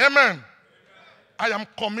 Amen. I am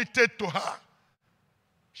committed to her.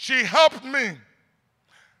 She helped me.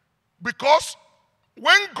 Because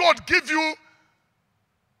when God gives you,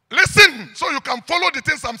 listen, so you can follow the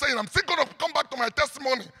things I'm saying. I'm still going to come back to my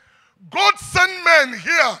testimony. God sent men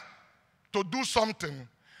here to do something.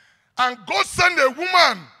 And God sent a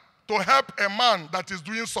woman to help a man that is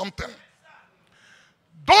doing something.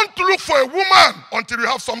 Don't look for a woman until you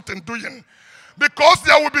have something doing. Because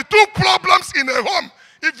there will be 2 problems in a home.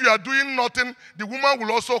 If you are doing nothing, the woman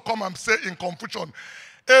will also come and say in confusion.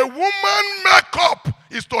 A woman makeup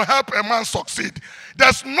is to help a man succeed.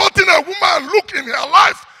 There's nothing a woman look in her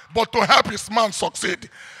life but to help his man succeed.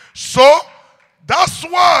 So, that's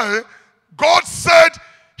why God said,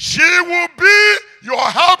 she will be your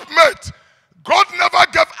helpmate. God never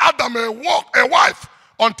gave Adam a wife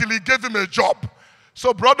until he gave him a job.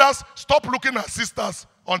 So brothers, stop looking at sisters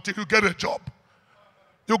until you get a job.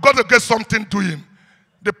 You got to get something doing.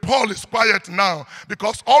 The Paul is quiet now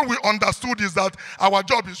because all we understood is that our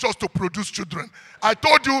job is just to produce children. I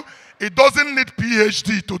told you it doesn't need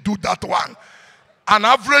PhD to do that one. An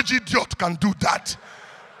average idiot can do that.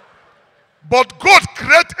 But God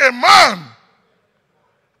created a man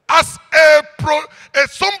as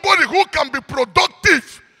somebody who can be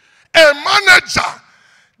productive, a manager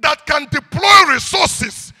that can deploy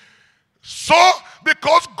resources. So,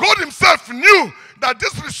 because God himself knew that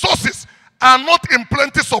these resources are not in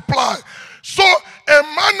plenty supply. So, a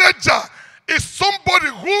manager is somebody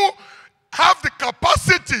who have the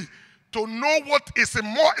capacity to know what is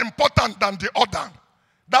more important than the other.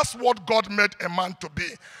 That's what God made a man to be.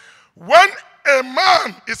 When a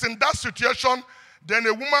man is in that situation, then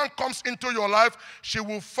a woman comes into your life, she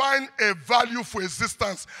will find a value for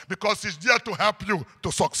existence because she's there to help you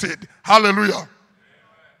to succeed. Hallelujah. Amen.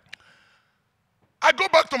 I go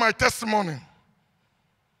back to my testimony.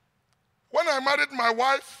 When I married my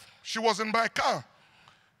wife, she was in my car.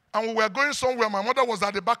 And we were going somewhere. My mother was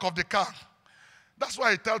at the back of the car. That's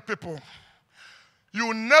why I tell people,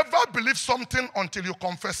 you never believe something until you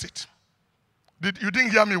confess it. You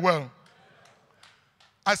didn't hear me well.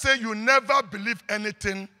 I say you never believe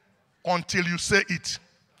anything until you say it.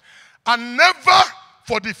 And never,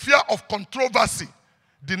 for the fear of controversy,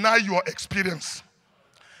 deny your experience.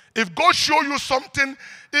 If God show you something,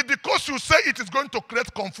 if because you say it is going to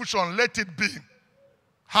create confusion, let it be.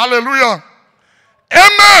 Hallelujah.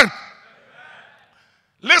 Amen.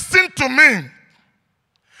 Listen to me.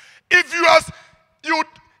 If you ask,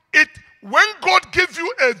 when God gives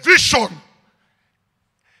you a vision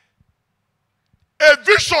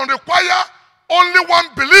requires only one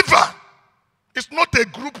believer. It's not a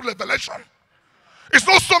group revelation. It's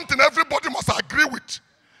not something everybody must agree with.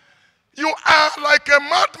 You are like a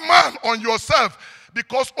madman on yourself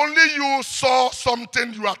because only you saw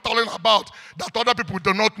something you are telling about that other people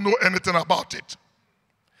do not know anything about it.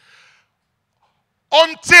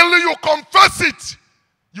 Until you confess it,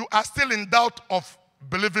 you are still in doubt of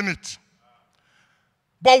believing it.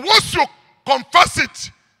 But once you confess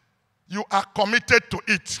it, you are committed to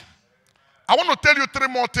it. I want to tell you 3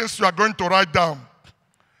 more things you are going to write down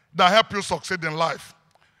that help you succeed in life.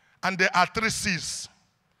 And there are 3 C's.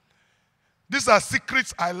 These are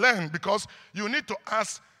secrets I learned because you need to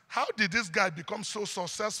ask, how did this guy become so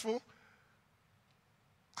successful?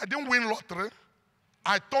 I didn't win lottery.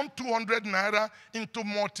 I turned 200 naira into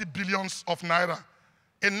multi-billions of naira.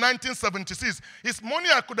 In 1976, it's money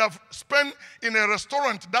I could have spent in a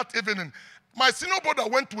restaurant that evening. My senior brother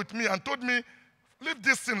went with me and told me, leave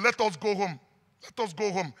this thing, let us go home. Let us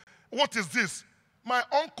go home. What is this? My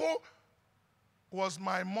uncle was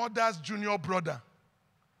my mother's junior brother.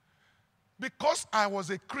 Because I was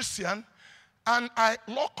a Christian and I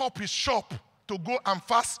locked up his shop to go and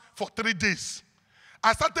fast for 3 days.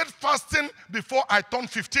 I started fasting before I turned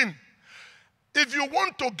 15. If you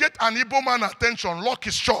want to get an Igbo man attention, lock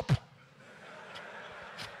his shop.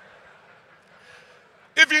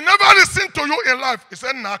 If he never listened to you in life, he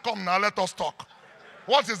said, nah, come now, let us talk.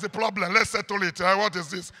 What is the problem? Let's settle it. What is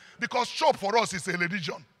this? Because shop for us is a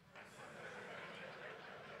religion.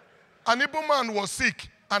 An Igbo man was sick,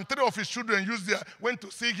 and 3 of his children went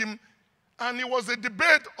to see him, and it was a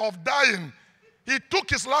debate of dying. He took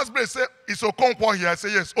his last breath, said, is Okonkwo here? I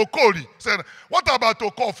said, yes. Okoli. He said, what about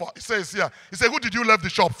Okofa? He says, yeah. He said, who did you leave the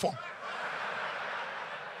shop for?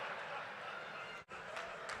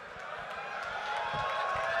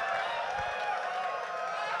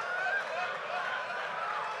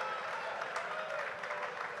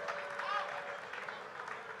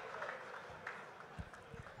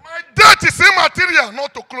 My debt is immaterial,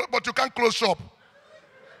 not to close, but you can't close shop.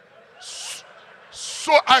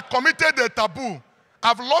 So I committed a taboo.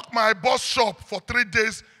 I've locked my boss shop for 3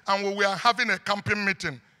 days and we were having a camping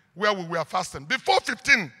meeting where we were fasting. Before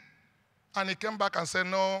 15, and he came back and said,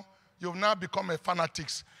 no, you've now become a fanatic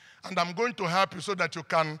and I'm going to help you so that you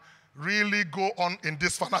can really go on in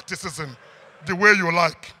this fanaticism the way you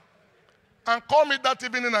like. And called me that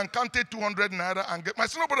evening and counted 200 naira and my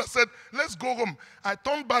senior brother said, let's go home. I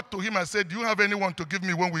turned back to him and said, do you have anyone to give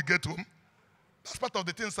me when we get home? That's part of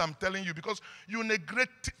the things I'm telling you because you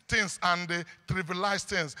neglect things and trivialize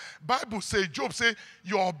things. Bible says, Job says,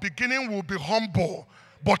 your beginning will be humble,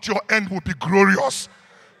 but your end will be glorious.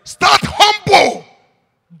 Start humble.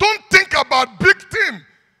 Don't think about big things.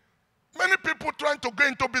 Many people trying to go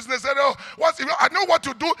into business say, oh, I know what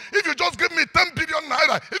you do if you just give me 10 billion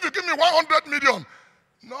naira, if you give me 100 million.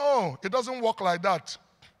 No, it doesn't work like that.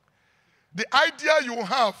 The idea you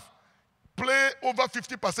have play over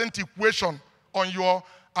 50% equation on your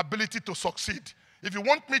ability to succeed. If you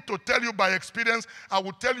want me to tell you by experience, I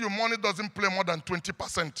will tell you money doesn't play more than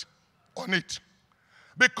 20% on it.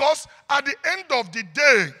 Because at the end of the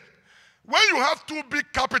day, when you have too big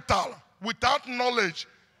capital without knowledge,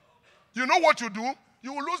 you know what you do?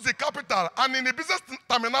 You will lose the capital. And in the business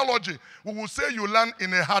terminology, we will say you learn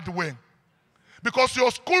in a hard way. Because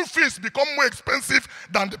your school fees become more expensive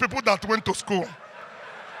than the people that went to school.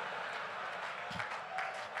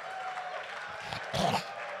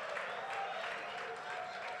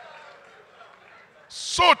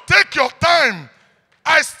 So take your time.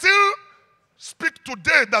 I still speak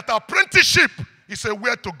today that apprenticeship is a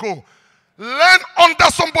way to go. Learn under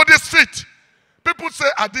somebody's feet. People say,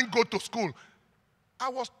 I didn't go to school. I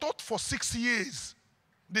was taught for 6 years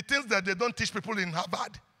the things that they don't teach people in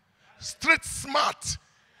Harvard. Street smart.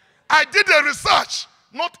 I did a research,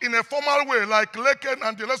 not in a formal way like Leken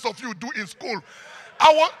and the rest of you do in school.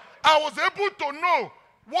 I was able to know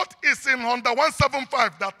what is in Honda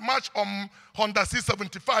 175 that match on Honda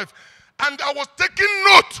C75. And I was taking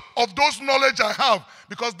note of those knowledge I have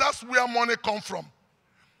because that's where money comes from.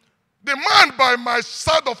 The man by my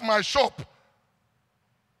side of my shop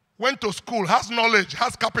went to school, has knowledge,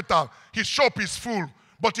 has capital. His shop is full,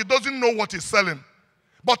 but he doesn't know what he's selling.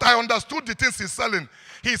 But I understood the things he's selling.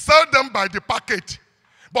 He sells them by the packet.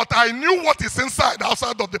 But I knew what is inside,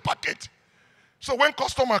 outside of the packet. So when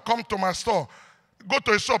customer come to my store, go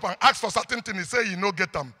to a shop and ask for certain things, he say, you know,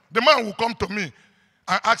 get them. The man will come to me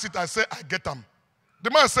and ask it, I say, I get them.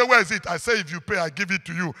 The man say, where is it? I say, if you pay, I give it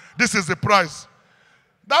to you. This is the price.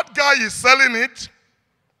 That guy is selling it.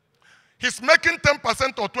 He's making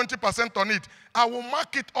 10% or 20% on it. I will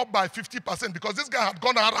mark it up by 50% because this guy had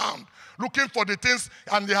gone around looking for the things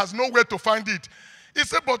and he has nowhere to find it. He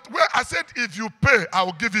said, but where? I said, if you pay, I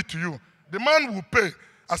will give it to you. The man will pay.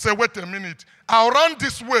 I said, wait a minute. I'll run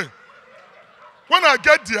this way. When I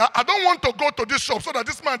get there, I don't want to go to this shop so that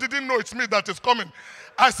this man didn't know it's me that is coming.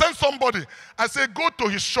 I sent somebody. I said, go to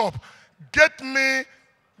his shop. Get me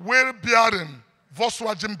wheel-bearing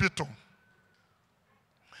Volkswagen Beetle.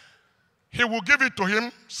 He will give it to him,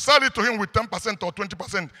 sell it to him with 10% or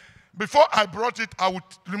 20%. Before I brought it, I would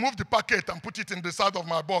remove the packet and put it in the side of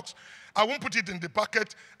my box. I won't put it in the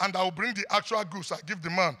packet, and I will bring the actual goods I give the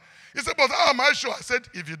man. He said, but how am I sure? I said,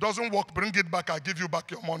 if it doesn't work, bring it back, I'll give you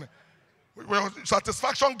back your money. Well,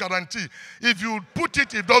 satisfaction guarantee. If you put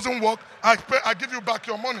it, it doesn't work, I give you back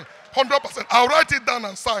your money. 100%. I'll write it down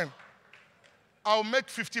and sign. I'll make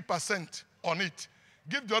 50% on it.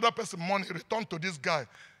 Give the other person money, return to this guy.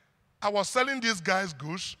 I was selling these guys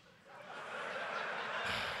goods.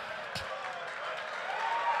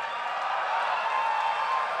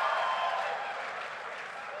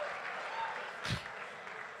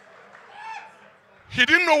 He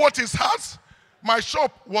didn't know what he has. My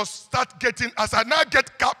shop was start getting, as I now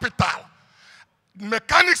get capital,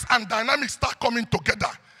 mechanics and dynamics start coming together.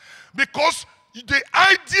 Because the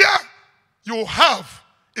idea you have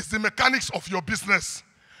is the mechanics of your business.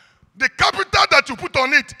 The capital that you put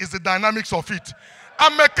on it is the dynamics of it.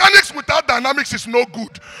 And mechanics without dynamics is no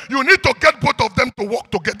good. You need to get both of them to work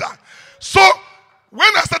together. So, when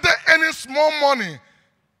I started earning small money,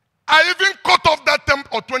 I even cut off that 10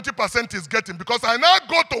 or 20% he's getting because I now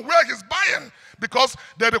go to where he's buying because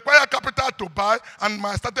they require capital to buy, and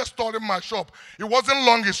I started storing my shop. It wasn't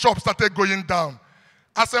long, his shop started going down.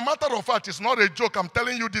 As a matter of fact, it's not a joke. I'm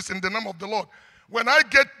telling you this in the name of the Lord. When I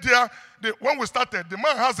get there, when we started, the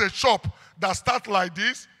man has a shop that starts like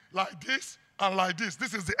this, and like this.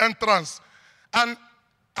 This is the entrance. And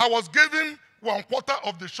I was giving 1/4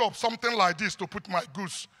 of the shop, something like this, to put my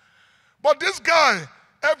goods. But this guy,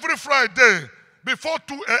 every Friday, before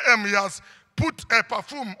 2 a.m., he has put a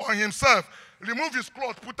perfume on himself, removed his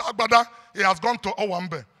clothes, put agbada, he has gone to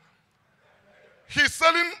Owambe. He's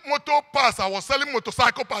selling motor parts. I was selling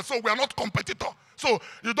motorcycle parts, so we are not competitor. So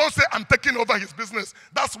you don't say I'm taking over his business.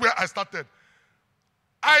 That's where I started.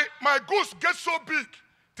 My goods get so big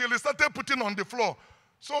till he started putting on the floor.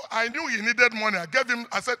 So I knew he needed money. I gave him,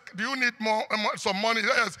 I said, do you need some money?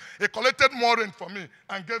 Yes. He collected more rent for me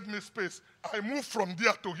and gave me space. I moved from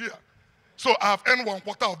there to here. So I have earned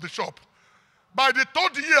 1/4 of the shop. By the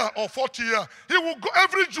 3rd year or 4th year, he will go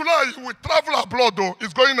every July, he will travel abroad though.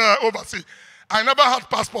 He's going overseas. I never had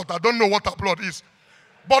passport. I don't know what abroad is.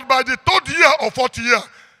 But by the 3rd year or 4th year,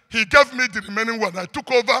 he gave me the remaining one. I took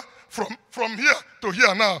over from here to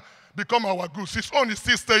here now, become our goods. His own is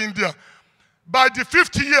still staying there. By the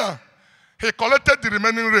 5th year, he collected the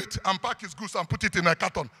remaining rate and packed his goods and put it in a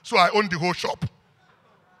carton. So I own the whole shop.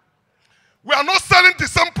 We are not selling the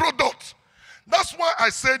same product. That's why I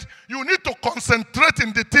said you need to concentrate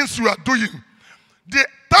in the things you are doing. The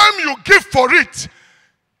time you give for it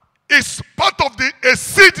is part of a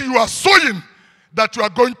seed you are sowing that you are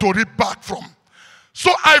going to reap back from.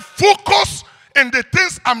 So I focus in the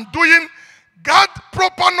things I'm doing, got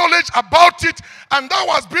proper knowledge about it, and that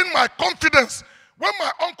has been my confidence. When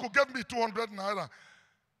my uncle gave me 200 naira,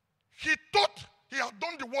 he thought he had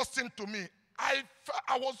done the worst thing to me. I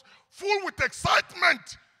was full with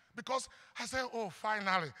excitement because I said, oh,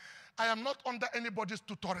 finally, I am not under anybody's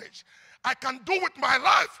tutorage. I can do with my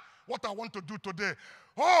life what I want to do today.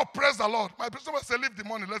 Oh, praise the Lord. My principal said, leave the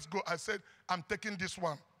money, let's go. I said, I'm taking this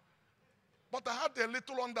one. But I had a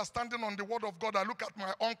little understanding on the word of God. I look at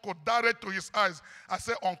my uncle, direct to his eyes. I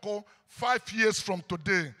say, uncle, 5 years from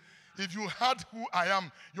today, if you heard who I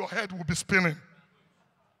am, your head will be spinning.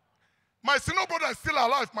 My senior brother is still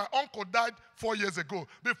alive. My uncle died 4 years ago.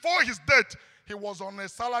 Before his death, he was on a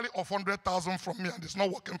salary of 100,000 from me, and it's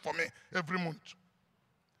not working for me every month.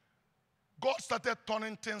 God started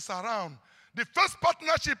turning things around. The first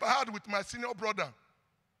partnership I had with my senior brother,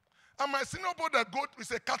 and my senior brother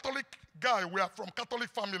is a Catholic guy. We are from Catholic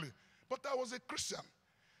family. But I was a Christian.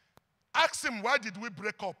 Ask him, why did we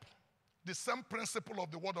break up? The same principle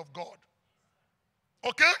of the word of God.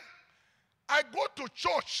 Okay? I go to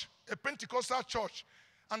church, a Pentecostal church,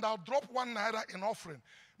 and I'll drop 1 naira in offering.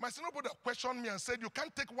 My senior brother questioned me and said, you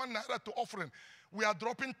can't take 1 naira to offering. We are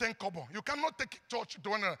dropping 10 kobo. You cannot take church to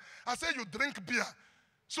 1 naira. I said, you drink beer.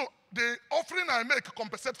 So the offering I make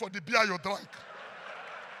compensate for the beer you drank.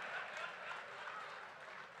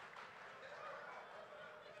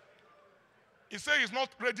 He said he's not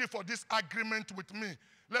ready for this agreement with me.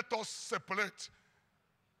 Let us separate.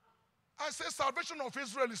 I say salvation of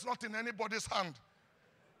Israel is not in anybody's hand.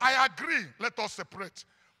 I agree. Let us separate.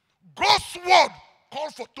 God's word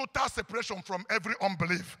called for total separation from every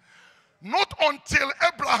unbelief. Not until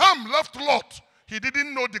Abraham left Lot, he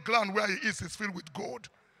didn't know the ground where he is filled with gold.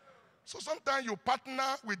 So sometimes you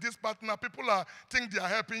partner with this partner, people think they are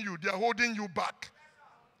helping you. They are holding you back.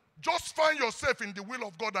 Just find yourself in the will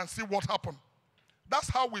of God and see what happened. That's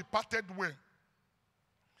how we parted way.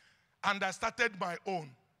 And I started my own.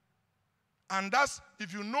 And that's,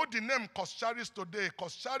 if you know the name Coscharis today,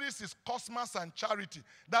 Coscharis is Cosmas and Charity.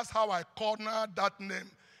 That's how I corner that name.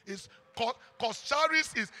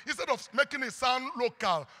 Coscharis is, instead of making it sound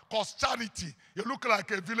local, Coscharity. You look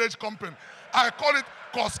like a village company. I call it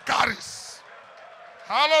Coscharis.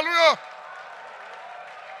 Hallelujah.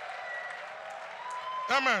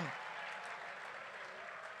 Amen.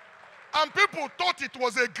 And people thought it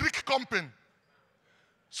was a Greek company.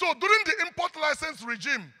 So during the import license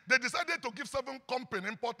regime, they decided to give 7 companies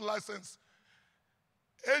import license.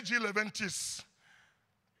 AG11Ts,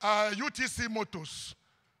 UTC Motors,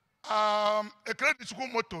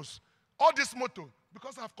 Credit Motors, all these motors,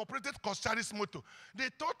 because I've cooperated Coscharis Motor. They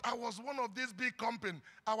thought I was one of these big companies.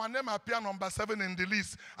 Our name appeared number 7 in the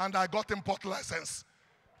list, and I got import license.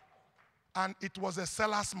 And it was a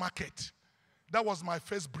seller's market. That was my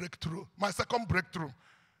first breakthrough. My second breakthrough.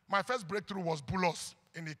 My first breakthrough was Bulos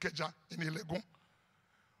in Ikeja, in Ilegun.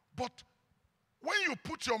 But when you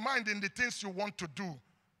put your mind in the things you want to do,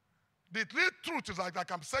 the real truth is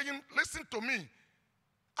like I'm saying, listen to me.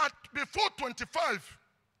 Before 25,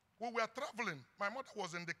 we were traveling. My mother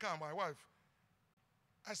was in the car, my wife.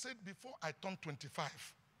 I said, before I turn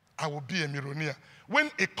 25, I will be a millionaire. When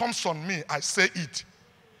it comes on me, I say it.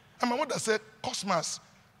 And my mother said, Cosmas,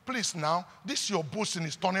 please now, this your boasting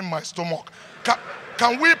is turning my stomach.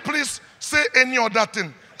 Can we please say any other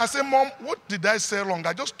thing? I said, Mom, what did I say wrong?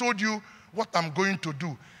 I just told you what I'm going to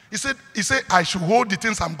do. He said, I should hold the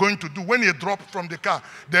things I'm going to do. When he dropped from the car,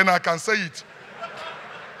 then I can say it.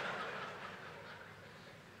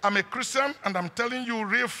 I'm a Christian, and I'm telling you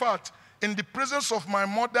real fact. In the presence of my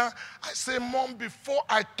mother, I say, Mom, before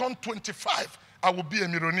I turn 25, I will be a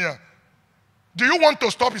millionaire. Do you want to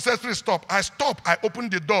stop? He says, please stop. I stop. I open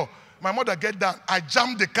the door. My mother get down. I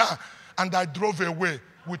jammed the car, and I drove away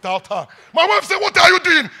without her. My wife said, what are you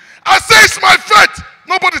doing? I say, it's my faith.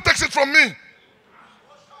 Nobody takes it from me.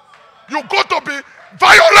 You got to be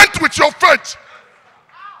violent with your faith.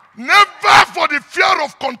 Never for the fear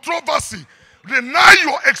of controversy. Deny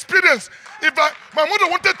your experience. If my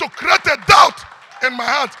mother wanted to create a doubt in my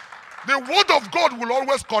heart, the word of God will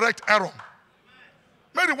always correct error.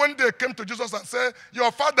 Mary one day came to Jesus and said,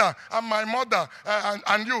 your father and my mother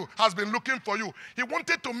and you has been looking for you. He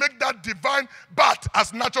wanted to make that divine birth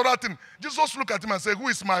as natural thing. Jesus looked at him and said, who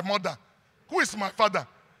is my mother? Who is my father?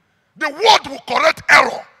 The word will correct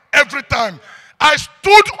error every time. I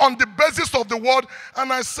stood on the basis of the word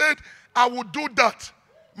and I said, I will do that.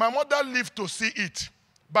 My mother lived to see it.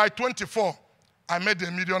 By 24, I made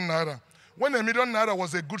 ₦1 million. When ₦1 million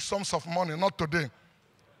was a good sum of money, not today.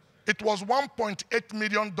 It was $1.8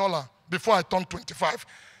 million before I turned 25.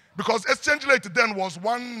 Because exchange rate then was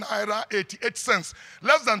 1 naira 88 cents.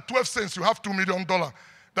 Less than 12 cents, you have $2 million.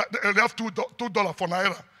 You have $2 for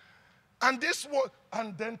naira.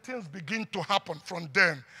 And then things begin to happen from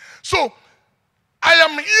then. So, I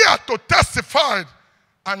am here to testify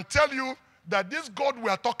and tell you that this God we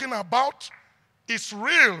are talking about is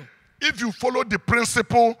real if you follow the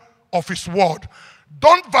principle of his word.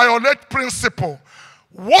 Don't violate principle.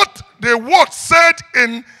 What the word said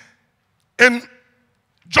in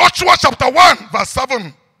Joshua chapter 1 verse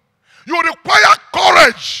 7, you require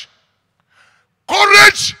courage.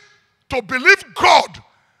 Courage to believe God.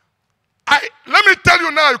 Let me tell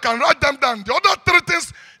you now, you can write them down. The other three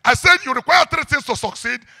things, I said you require three things to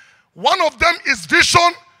succeed. One of them is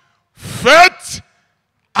vision, faith,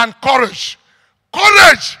 and courage.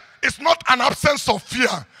 Courage is not an absence of fear.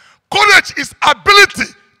 Courage is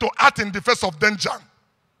ability to act in the face of danger.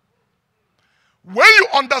 When you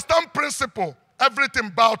understand principle, everything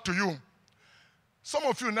bows to you. Some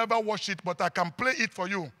of you never watch it, but I can play it for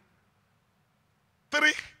you.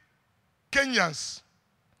 3 Kenyans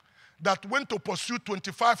that went to pursue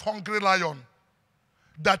 25 hungry lions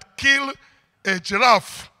that killed a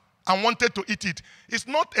giraffe and wanted to eat it. It's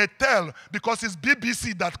not a tale because it's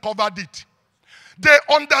BBC that covered it. They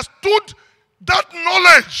understood that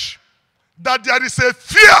knowledge that there is a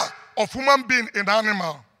fear of human being in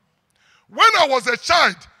animal. When I was a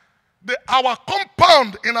child, our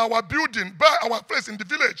compound in our building, by our place in the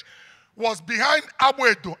village, was behind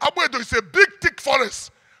Abuedo. Abuedo is a big, thick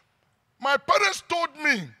forest. My parents told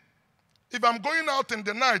me, if I'm going out in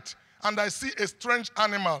the night and I see a strange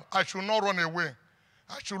animal, I should not run away.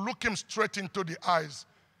 I should look him straight into the eyes.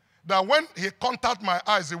 That when he contact my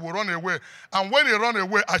eyes, he will run away. And when he run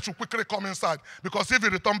away, I should quickly come inside. Because if he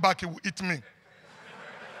return back, he will eat me.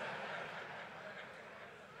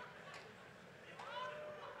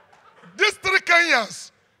 These 3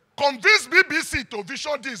 Kenyans convinced BBC to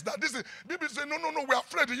vision this. That this is, BBC said, no, we're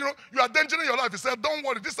afraid. You are endangering your life. He said, don't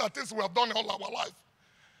worry, these are things we have done all our life.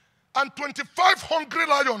 And 25 hungry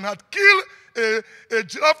lions had killed a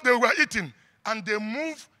giraffe they were eating. And they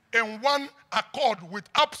moved in one accord with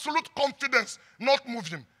absolute confidence, not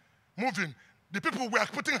moving. The people were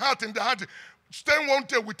putting heart in their hand, staying one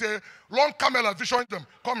day with a long camera visioning them.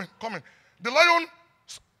 Coming. The lion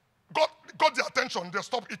got their attention. They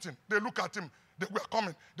stopped eating. They look at him. They were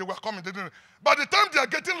coming. They didn't. By the time they are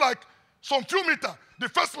getting like some few meters, the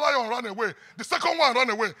first lion ran away. The second one ran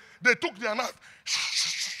away. They took their knife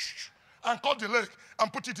and cut the leg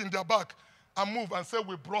and put it in their bag and move and say,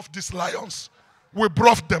 we brought these lions. We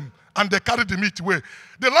brought them. And they carried the meat away.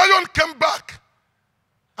 The lion came back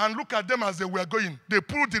and looked at them as they were going. They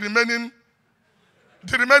pulled the remaining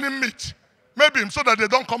meat. Maybe so that they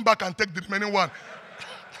don't come back and take the remaining one.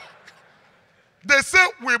 They say,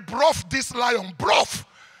 we brought this lion. Brought.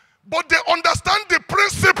 But they understand the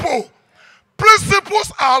principle.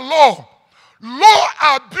 Principles are law. Law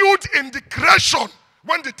are built in the creation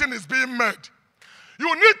when the thing is being made.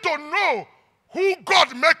 You need to know who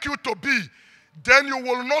God make you to be. Then you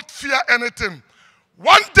will not fear anything.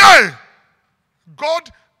 One day, God,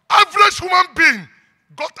 average human being,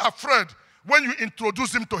 got afraid when you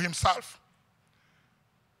introduce him to himself.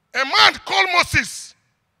 A man called Moses,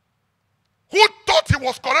 who thought he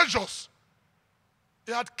was courageous,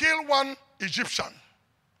 he had killed one Egyptian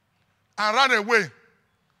and ran away.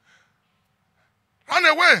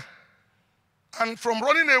 And from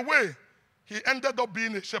running away, he ended up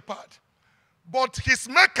being a shepherd. But his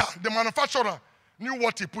maker, the manufacturer, knew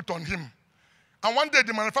what he put on him. And one day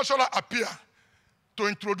the manufacturer appeared to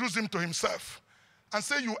introduce him to himself and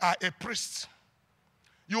say, you are a priest.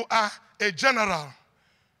 You are a general.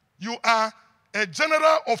 You are a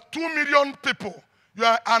general of 2 million people. You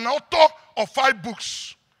are an author of 5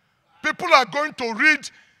 books. People are going to read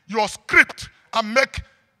your script and make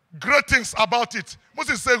great things about it.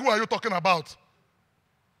 Moses said, who are you talking about?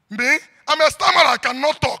 Me? I'm a stammerer, I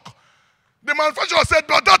cannot talk. The manufacturer said,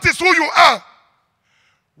 but that is who you are.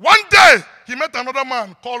 One day, he met another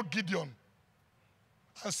man called Gideon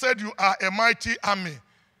and said, you are a mighty army.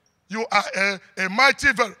 You are a mighty...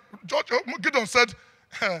 Gideon said,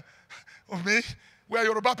 me, we are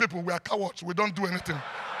Yoruba people, we are cowards, we don't do anything.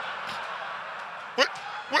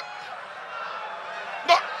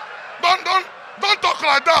 Don't talk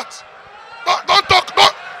like that.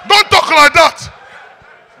 Don't talk like that.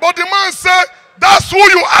 But the man said, that's who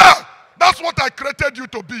you are. That's what I created you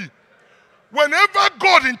to be. Whenever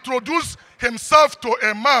God introduced himself to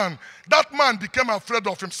a man, that man became afraid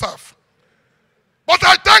of himself. But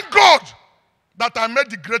I thank God that I met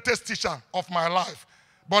the greatest teacher of my life.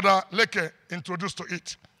 Brother Leke introduced to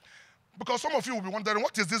it. Because some of you will be wondering,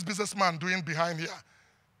 what is this businessman doing behind here?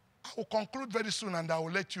 I will conclude very soon and I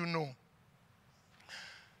will let you know.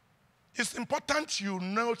 It's important you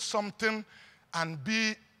know something and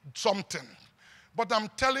be something. But I'm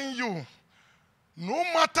telling you, no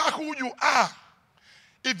matter who you are,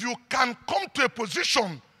 if you can come to a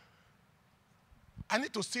position I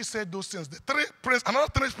need to still say those things. Another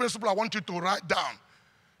three principles I want you to write down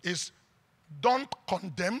is don't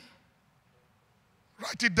condemn.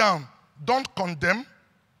 Write it down. Don't condemn.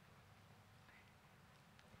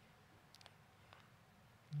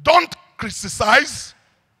 Don't criticize.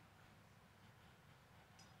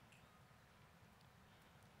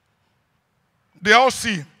 They all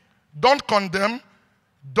see. Don't condemn.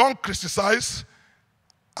 Don't criticize.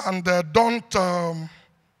 And don't,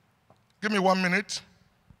 give me 1 minute.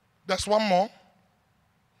 There's one more.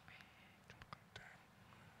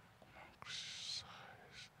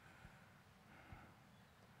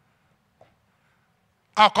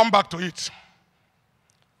 I'll come back to it.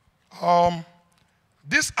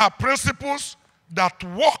 These are principles that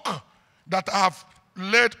work, that I have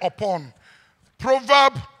laid upon.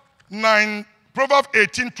 Proverbs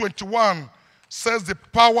 18:21 says the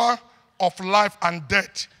power of life and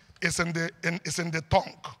death is in the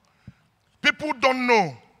tongue. People don't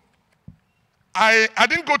know. I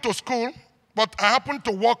didn't go to school, but I happened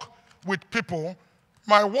to work with people.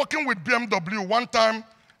 My working with BMW, one time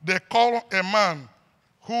they call a man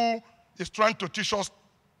who is trying to teach us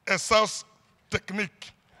a sales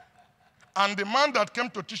technique. And the man that came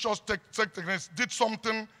to teach us techniques did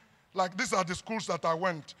something like, these are the schools that I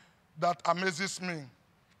went, that amazes me.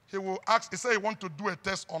 He will ask, he said he wants to do a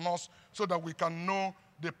test on us so that we can know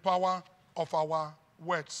the power of our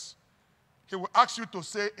words. He will ask you to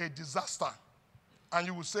say a disaster, and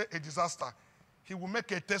you will say a disaster. He will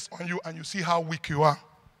make a test on you, and you see how weak you are.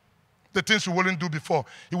 The things you wouldn't do before.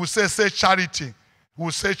 He will say charity. He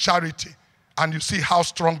will say charity, and you see how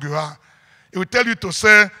strong you are. He will tell you to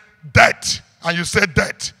say death, and you say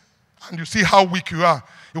death, and you see how weak you are.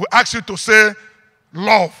 He will ask you to say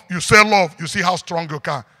love. You say love, you see how strong you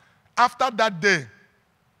are. After that day,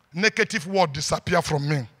 negative word disappear from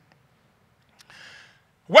me.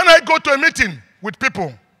 When I go to a meeting with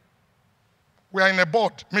people, we are in a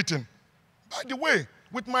board meeting. By the way,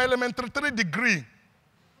 with my elementary 3 degree,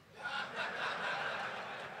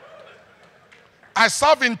 I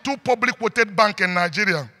serve in 2 public quoted banks in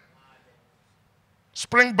Nigeria.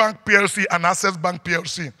 Spring Bank PLC and Access Bank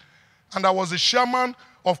PLC. And I was the chairman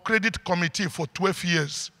of credit committee for 12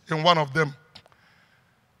 years in one of them.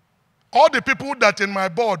 All the people that in my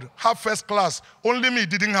board have first class, only me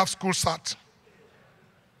didn't have school cert.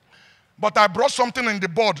 But I brought something in the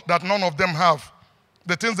board that none of them have.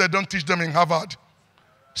 The things they don't teach them in Harvard.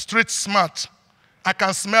 Street smart. I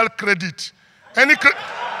can smell credit. Any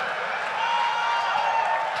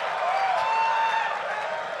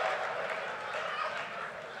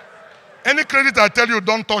credit I tell you,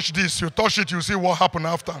 don't touch this. You touch it, you see what happened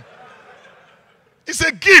after. It's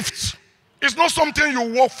a gift. It's not something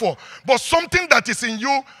you work for, but something that is in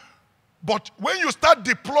you. But when you start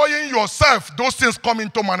deploying yourself, those things come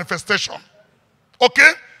into manifestation.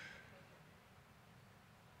 Okay?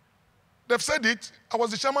 They've said it. I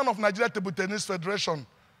was the chairman of Nigeria Table Tennis Federation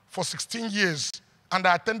for 16 years, and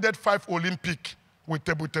I attended 5 Olympics with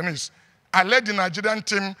table tennis. I led the Nigerian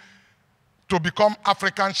team to become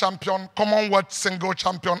African champion, Commonwealth single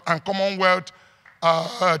champion, and Commonwealth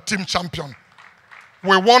team champion.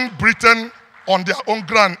 We won Britain on their own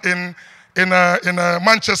ground in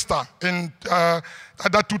Manchester in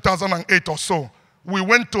that 2008 or so. We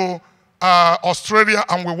went to Australia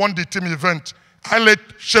and we won the team event. I led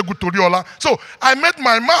Shegu Toriola. So I made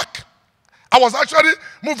my mark. I was actually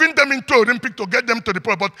moving them into Olympic to get them to the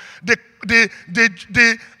point, but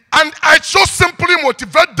and I just simply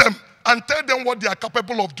motivate them and tell them what they are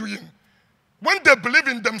capable of doing. When they believe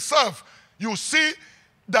in themselves, you see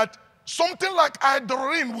that something like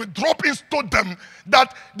adrenaline will drop into them,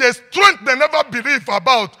 that the strength they never believe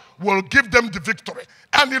about will give them the victory.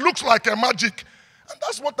 And it looks like a magic. And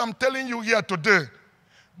that's what I'm telling you here today.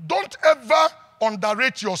 Don't ever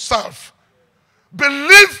underrate yourself.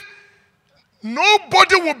 Believe.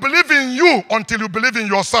 Nobody will believe in you until you believe in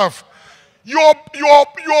yourself. Your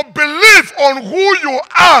belief on who you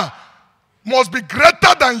are must be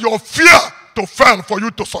greater than your fear to fail for you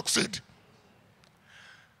to succeed.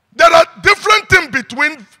 There are different things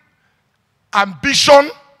between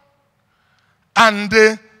ambition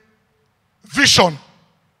and vision.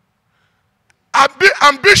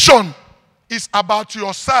 Ambition is about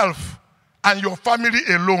yourself and your family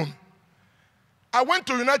alone. I went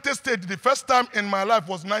to the United States the first time in my life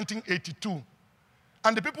was 1982.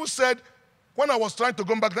 And the people said, when I was trying to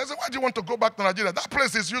go back, they said, why do you want to go back to Nigeria? That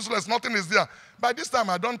place is useless, nothing is there. By this time,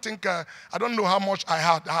 I don't know how much I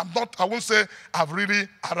had. I won't say I've really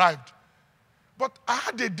arrived. But I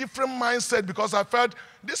had a different mindset because I felt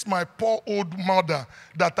this is my poor old mother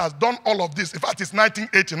that has done all of this. In fact, it's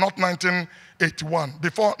 1980, not 1981.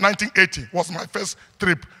 Before 1980 was my first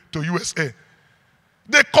trip to USA.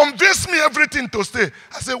 They convinced me everything to stay.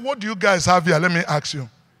 I said, what do you guys have here? Let me ask you.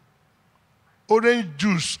 Orange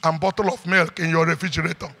juice and bottle of milk in your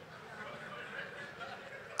refrigerator.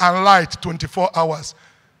 And light 24 hours.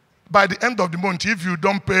 By the end of the month, if you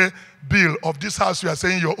don't pay bill of this house you are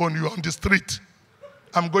saying you own, you're on the street.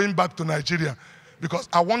 I'm going back to Nigeria because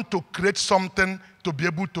I want to create something to be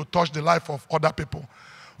able to touch the life of other people.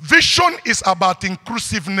 Vision is about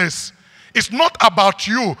inclusiveness. It's not about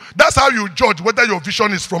you. That's how you judge whether your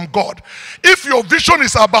vision is from God. If your vision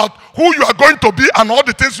is about who you are going to be and all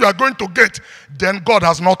the things you are going to get, then God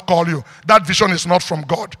has not called you. That vision is not from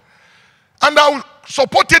God. And I will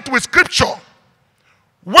support it with scripture.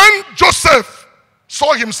 When Joseph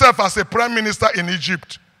saw himself as a prime minister in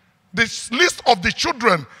Egypt, this list of the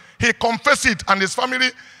children, he confessed it, and his family,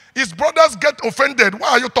 his brothers get offended.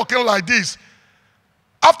 Why are you talking like this?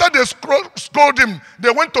 After they scold him, they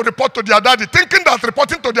went to report to their daddy, thinking that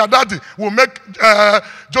reporting to their daddy will make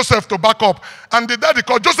Joseph to back up. And the daddy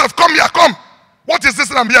called, Joseph, come here, come. What is this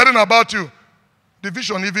that I'm hearing about you? The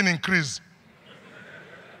vision even increased.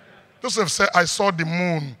 Joseph said, I saw the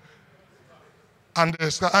moon and the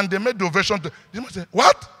sky, and they made the ovation. You must say,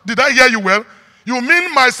 what? Did I hear you well? You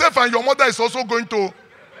mean myself and your mother is also going to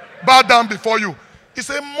bow down before you? He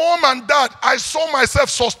said, Mom and Dad, I saw myself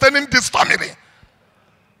sustaining this family.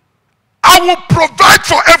 I will provide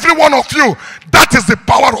for every one of you. That is the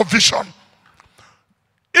power of vision.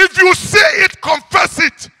 If you say it, confess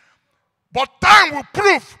it. But time will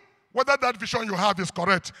prove whether that vision you have is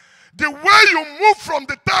correct. The way you move from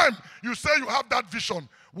the time you say you have that vision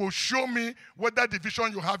will show me whether the vision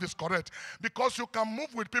you have is correct. Because you can move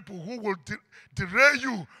with people who will derail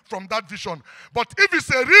you from that vision. But if it's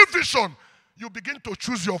a real vision, you begin to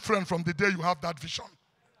choose your friend from the day you have that vision.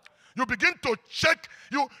 You begin to check.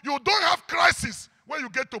 You don't have crisis when you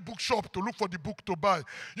get to bookshop to look for the book to buy.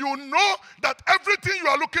 You know that everything you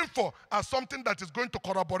are looking for is something that is going to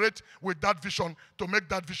corroborate with that vision to make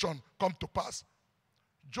that vision come to pass.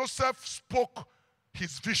 Joseph spoke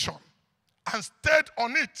his vision and stayed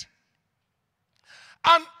on it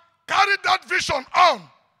and carried that vision on,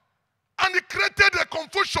 and it created a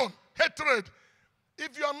confusion, hatred.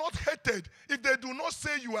 If you are not hated, if they do not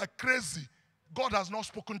say you are crazy, God has not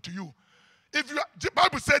spoken to you. The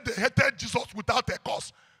Bible said they hated Jesus without a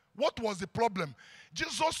cause. What was the problem?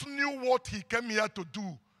 Jesus knew what he came here to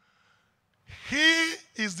do. He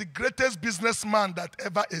is the greatest businessman that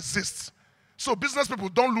ever exists. So business people,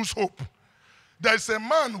 don't lose hope. There is a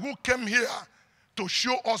man who came here to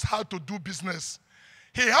show us how to do business.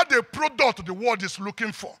 He had a product the world is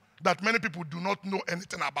looking for that many people do not know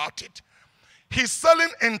anything about it. He's selling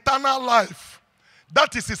eternal life.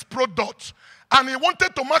 That is his product. And he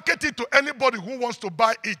wanted to market it to anybody who wants to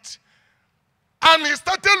buy it. And he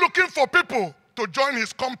started looking for people to join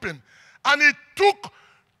his company. And he took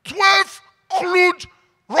 12 crude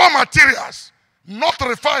raw materials, not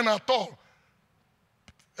refined at all.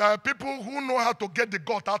 People who know how to get the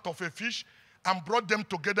gut out of a fish and brought them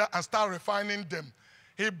together and start refining them.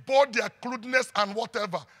 He bought their crudeness and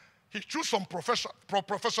whatever. He chose some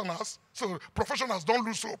professionals. So professionals don't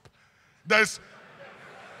lose hope. There's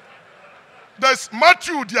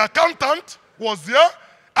Matthew, the accountant, was there.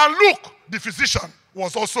 And Luke, the physician,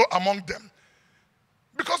 was also among them.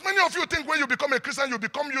 Because many of you think when you become a Christian, you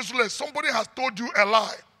become useless. Somebody has told you a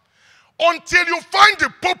lie. Until you find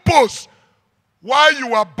the purpose why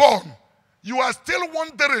you are born, you are still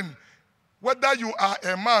wondering whether you are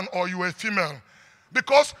a man or you are a female.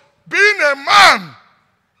 Because being a man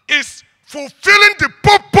is fulfilling the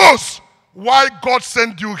purpose why God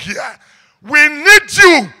sent you here. We need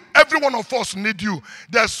you. Every one of us need you.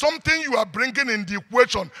 There's something you are bringing in the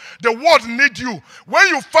equation. The world needs you. When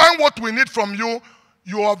you find what we need from you,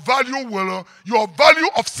 your value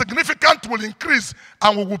of significance will increase,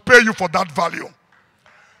 and we will pay you for that value.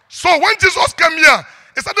 So when Jesus came here,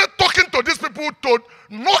 he started talking to these people to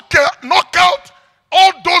knock out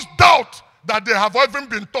all those doubts that they have even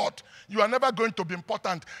been taught. You are never going to be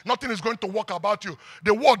important. Nothing is going to work about you.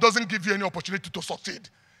 The world doesn't give you any opportunity to succeed.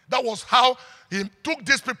 That was how he took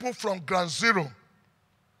these people from ground zero.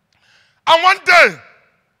 And one day,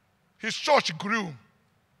 his church grew.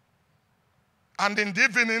 And in the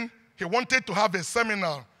evening, he wanted to have a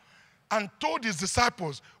seminar and told his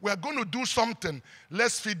disciples, we are going to do something.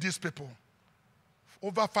 Let's feed these people.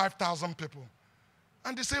 Over 5,000 people.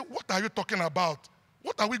 And they say, what are you talking about?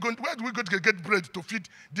 Where are we going to get bread to feed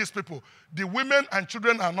these people? The women and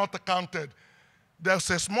children are not counted. There's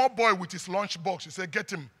a small boy with his lunch box. He said,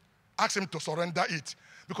 get him. Ask him to surrender it.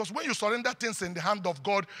 Because when you surrender things in the hand of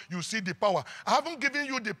God, you see the power. I haven't given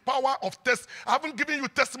you the power of test. I haven't given you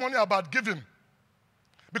testimony about giving.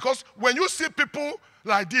 Because when you see people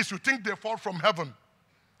like this, you think they fall from heaven.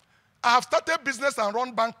 I have started business and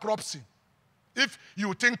run bankruptcy. If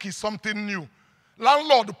you think it's something new.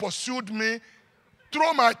 Landlord pursued me,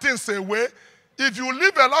 throw my things away. If you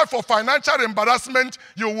live a life of financial embarrassment,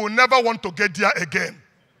 you will never want to get there again.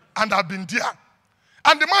 And I've been there.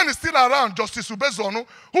 And the man is still around, Justice Ubezonu,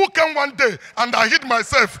 who came one day and I hid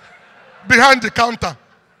myself behind the counter.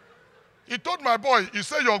 He told my boy, you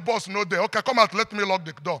say your boss no there. Okay, come out, let me lock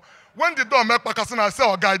the door. When the door met Pakasin, I said,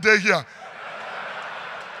 oh, guy, there here.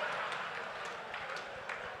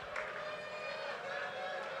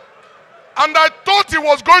 And I thought he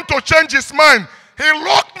was going to change his mind. He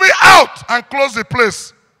locked me out and closed the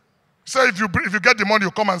place. He said, if you get the money,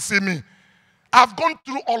 you come and see me. I've gone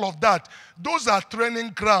through all of that. Those are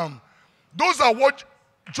training ground. Those are what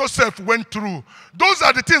Joseph went through. Those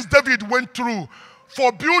are the things David went through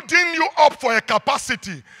for building you up for a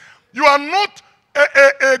capacity. You are not,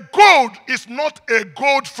 a gold is not a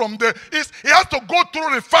gold from the, it has to go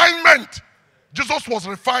through refinement. Jesus was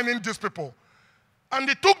refining these people. And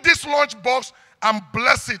he took this lunch box and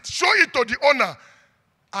blessed it, show it to the owner.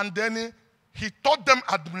 And then he taught them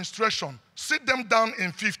administration. Sit them down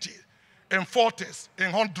in 50, in 40s,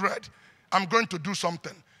 in 100. I'm going to do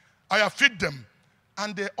something. I have feed them.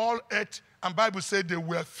 And they all ate, and Bible said they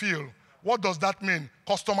were filled. What does that mean?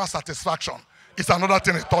 Customer satisfaction. It's another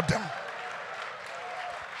thing he taught them.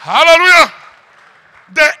 Hallelujah.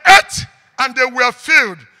 They ate and they were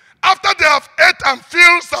filled. After they have ate and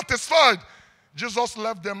feel satisfied, Jesus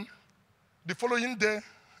left them. The following day,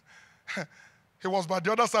 he was by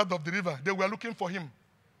the other side of the river. They were looking for him.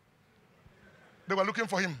 They were looking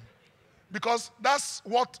for him. Because that's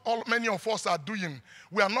what many of us are doing.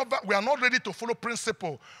 We are not ready to follow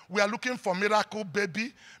principle. We are looking for miracle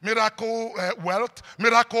baby, miracle wealth,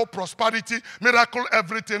 miracle prosperity, miracle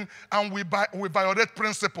everything, and we violate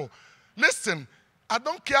principle. Listen, I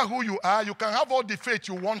don't care who you are. You can have all the faith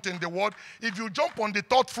you want in the world. If you jump on the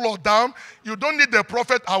third floor down, you don't need the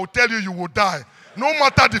prophet. I will tell you, you will die. No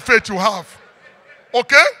matter the faith you have.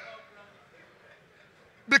 Okay?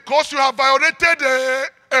 Because you have violated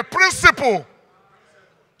a principle.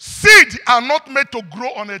 Seed are not made to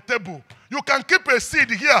grow on a table. You can keep a seed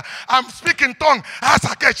here. I'm speaking tongue.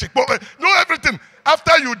 No, everything.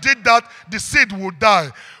 After you did that, the seed will die.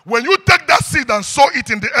 When you take that seed and sow it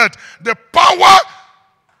in the earth, the power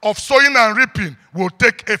of sowing and reaping will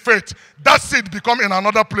take effect. That seed become in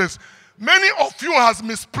another place. Many of you has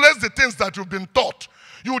misplaced the things that you've been taught.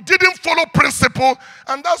 You didn't follow principle,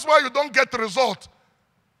 and that's why you don't get the result.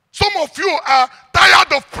 Some of you are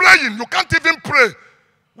tired of praying. You can't even pray.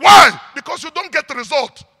 Why? Because you don't get the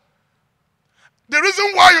result. The reason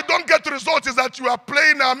why you don't get the result is that you are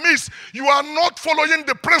playing amiss. You are not following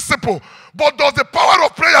the principle. But does the power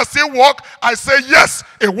of prayer still work? I say yes,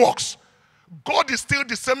 it works. God is still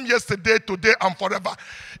the same yesterday, today, and forever.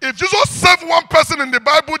 If Jesus saved one person in the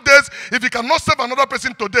Bible days, if he cannot save another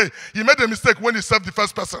person today, he made a mistake when he saved the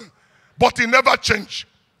first person. But he never changed.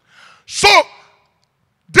 So,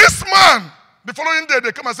 this man, the following day,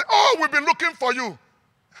 they come and say, oh, we've been looking for you.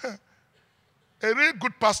 A real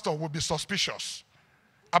good pastor will be suspicious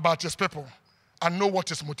about his people and know what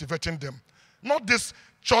is motivating them. Not this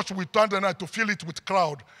church we turn the night to fill it with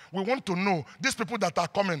crowd. We want to know, these people that are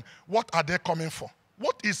coming, what are they coming for?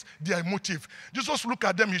 What is their motive? Jesus looked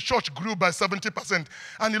at them, his church grew by 70%.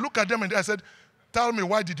 And he looked at them and I said, tell me,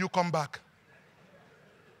 why did you come back?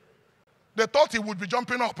 They thought he would be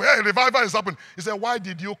jumping up. Hey, revival is happening. He said, why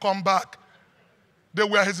did you come back? They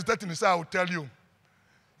were hesitating. He said, I will tell you.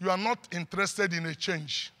 You are not interested in a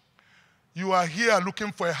change. You are here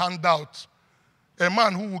looking for a handout. A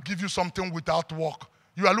man who will give you something without work.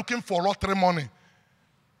 You are looking for lottery money.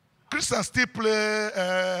 Christians still play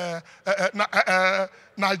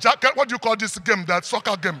Niger. What do you call this game? That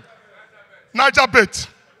soccer game? Niger bet.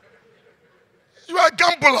 You are a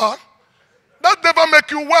gambler. That never make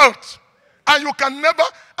you wealth. And you can never.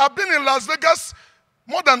 I've been in Las Vegas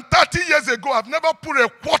more than 30 years ago. I've never put a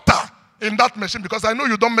quarter in that machine because I know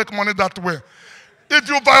you don't make money that way. If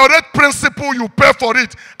you violate principle, you pay for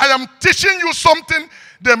it. I am teaching you something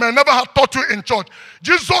they may never have taught you in church.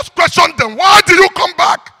 Jesus questioned them, why did you come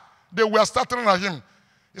back? They were starting at him.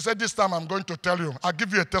 He said, this time I'm going to tell you. I'll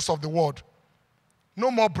give you a taste of the word.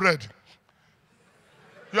 No more bread.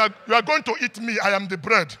 You are going to eat me. I am the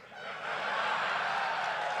bread.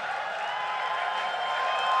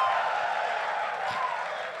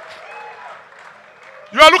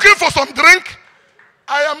 You are looking for some drink?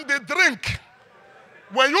 I am the drink.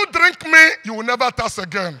 When you drink me, you will never thirst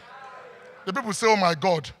again. The people say, oh my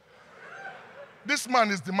God, this man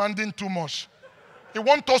is demanding too much. He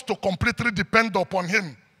wants us to completely depend upon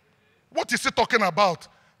him. What is he talking about?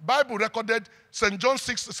 Bible recorded St. John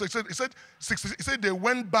 6, he said they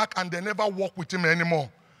went back and they never walked with him anymore.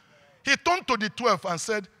 He turned to the 12 and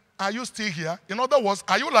said, are you still here? In other words,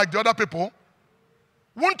 are you like the other people?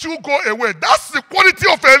 Won't you go away? That's the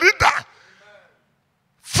quality of a leader.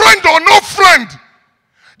 Friend or no friend,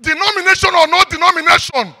 denomination or no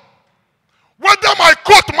denomination, whether my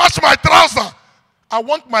coat match my trouser, I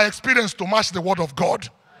want my experience to match the word of God.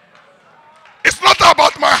 It's not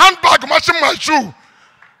about my handbag matching my shoe.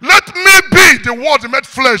 Let me be the word made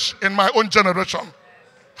flesh in my own generation.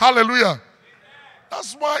 Hallelujah.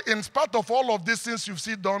 That's why in spite of all of these things you've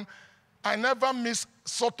seen done, I never miss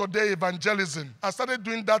Saturday evangelism. I started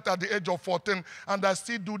doing that at the age of 14 and I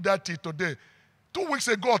still do that till today. 2 weeks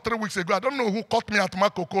ago or 3 weeks ago, I don't know who caught me at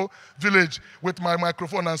Makoko village with my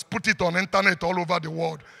microphone and put it on internet all over the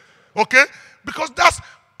world. Okay? Because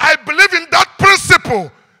I believe in that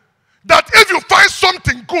principle that if you find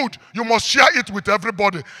something good, you must share it with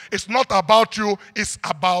everybody. It's not about you, it's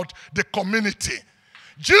about the community.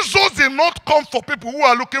 Jesus did not come for people who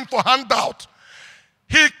are looking for handout.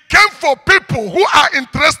 He came for people who are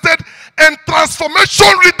interested in transformation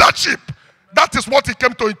leadership. That is what he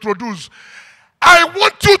came to introduce. I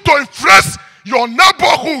want you to impress your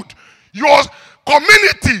neighborhood, your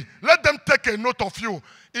community. Let them take a note of you.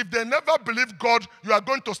 If they never believe God, you are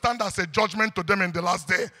going to stand as a judgment to them in the last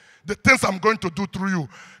day. The things I'm going to do through you.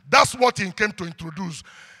 That's what he came to introduce.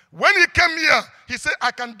 When he came here, he said,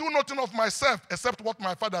 I can do nothing of myself except what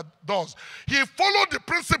my Father does. He followed the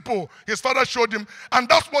principle his Father showed him, and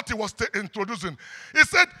that's what he was introducing. He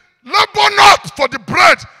said, labor not for the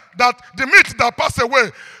bread, the meat that pass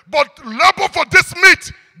away, but labor for this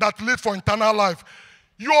meat that leads for eternal life.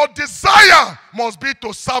 Your desire must be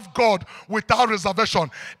to serve God without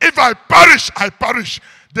reservation. If I perish, I perish.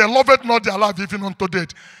 They love it not their life even unto death.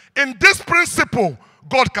 In this principle,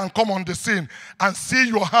 God can come on the scene and see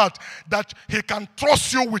your heart, that he can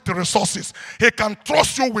trust you with resources. He can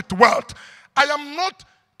trust you with wealth. I am not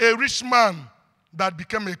a rich man that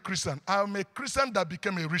became a Christian. I am a Christian that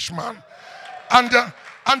became a rich man. And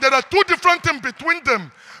there are two different things between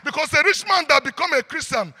them. Because a rich man that become a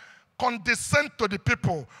Christian condescend to the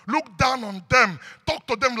people, look down on them, talk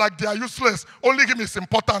to them like they are useless. Only him is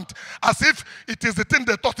important. As if it is the thing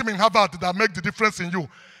they taught him in Harvard that make the difference in you.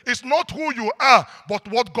 It's not who you are, but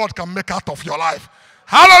what God can make out of your life.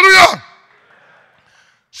 Hallelujah!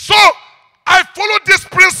 So, I follow these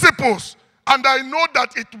principles, and I know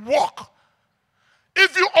that it works.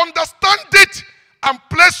 If you understand it and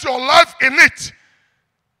place your life in it,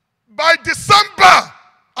 by December,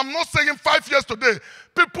 I'm not saying 5 years today,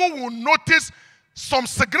 people will notice some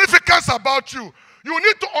significance about you. You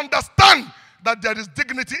need to understand that there is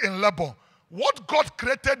dignity in labor. What God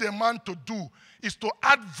created a man to do is to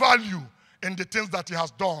add value in the things that he has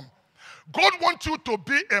done. God wants you to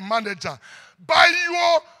be a manager. By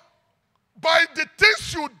the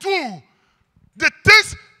things you do,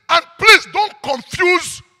 and please don't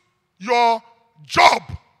confuse your job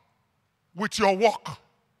with your work.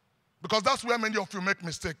 Because that's where many of you make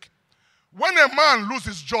mistake. When a man loses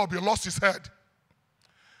his job, he lost his head.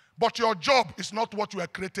 But your job is not what you are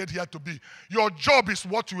created here to be. Your job is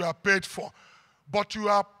what you are paid for. But you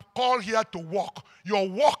are called here to work. Your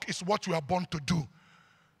work is what you are born to do.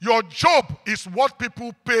 Your job is what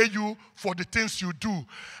people pay you for the things you do.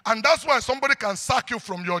 And that's why somebody can sack you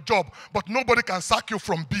from your job, but nobody can sack you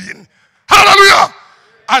from being. Hallelujah!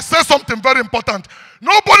 I say something very important.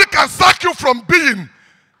 Nobody can sack you from being.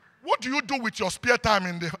 What do you do with your spare time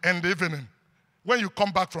in the evening when you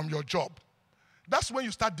come back from your job? That's when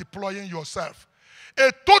you start deploying yourself.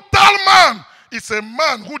 A total man is a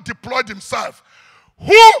man who deployed himself,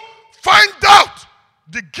 who find out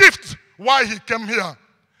the gift why he came here.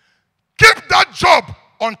 Keep that job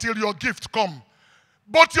until your gift come.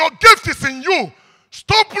 But your gift is in you.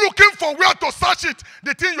 Stop looking for where to search it.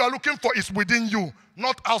 The thing you are looking for is within you,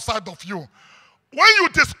 not outside of you. When you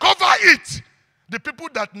discover it, the people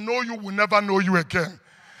that know you will never know you again.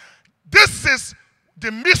 This is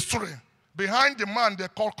the mystery behind the man they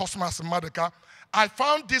call Cosmas Maduka. I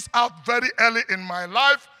found this out very early in my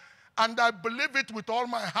life, and I believe it with all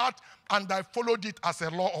my heart, and I followed it as a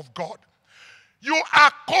law of God. You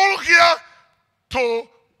are called here to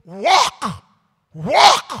walk.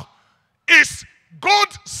 Walk is, God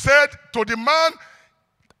said to the man,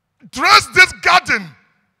 dress this garden,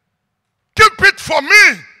 keep it for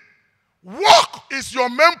me. Walk is your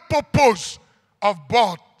main purpose of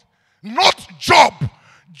birth. not job.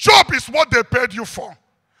 Job is what they paid you for.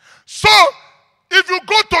 So, if you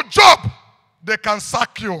go to job, they can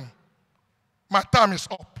sack you. My time is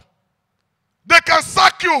up. They can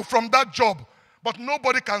sack you from that job, but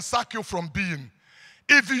nobody can sack you from being.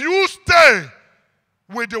 If you stay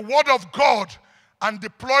with the word of God and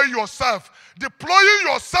deploying yourself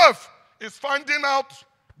is finding out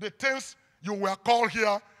the things you were called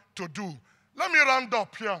here to do. Let me round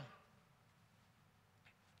up here.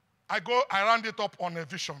 I round it up on a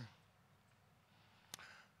vision.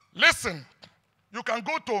 Listen, you can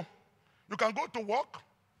go to work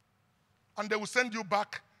and they will send you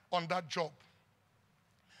back on that job.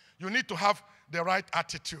 You need to have the right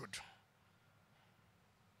attitude.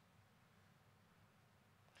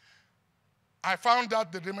 I found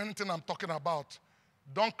out the remaining thing I'm talking about.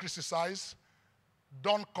 Don't criticize,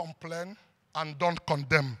 don't complain, and don't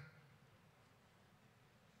condemn.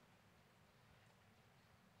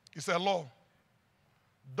 It's a law.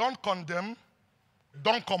 Don't condemn,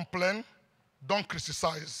 don't complain, don't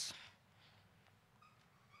criticize.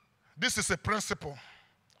 This is a principle.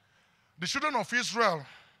 The children of Israel,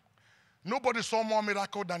 nobody saw more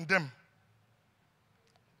miracle than them.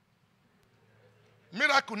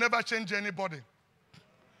 Miracle never change anybody.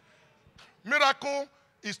 Miracle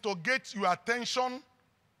is to get your attention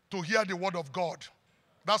to hear the word of God.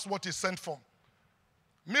 That's what it's sent for.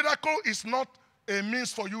 Miracle is not a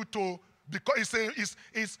means for you to, because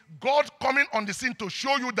it's God coming on the scene to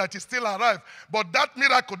show you that he's still alive. But that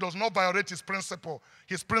miracle does not violate his principle.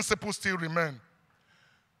 His principles still remain.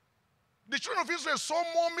 The children of Israel saw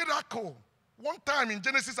more miracle. One time in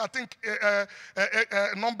Genesis, I think,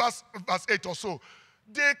 Numbers verse 8 or so,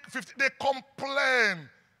 they complain.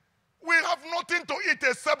 We have nothing to eat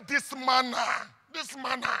except this manna. This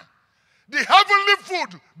manna. The heavenly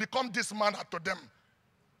food become this manna to them.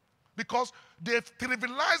 Because they've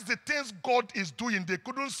trivialized the things God is doing. They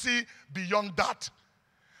couldn't see beyond that.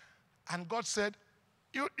 And God said,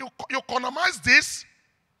 you economize this?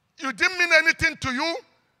 You didn't mean anything to you?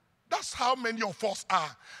 That's how many of us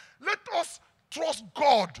are. Let us trust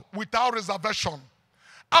God without reservation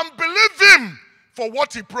and believe him for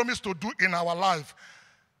what he promised to do in our life.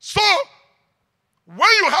 So, when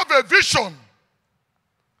you have a vision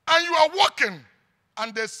and you are working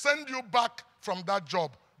and they send you back from that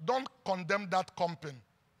job, don't condemn that company.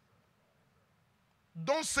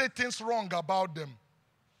 Don't say things wrong about them.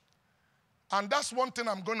 And that's one thing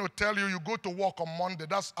I'm going to tell you. You go to work on Monday.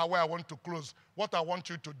 That's where I want to close. What I want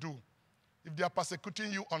you to do. If they are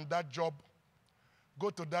persecuting you on that job, go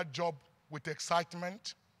to that job with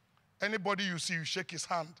excitement. Anybody you see, you shake his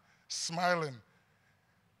hand, smiling.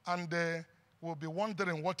 And they will be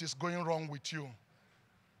wondering what is going wrong with you.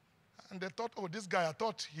 And they thought, oh, this guy, I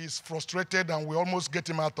thought he's frustrated and we almost get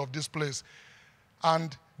him out of this place.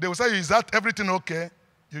 And they will say, is that everything okay?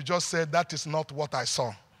 You just said, that is not what I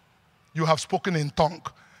saw. You have spoken in tongue.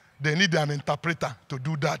 They need an interpreter to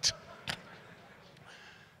do that.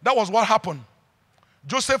 That was what happened.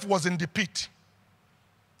 Joseph was in the pit.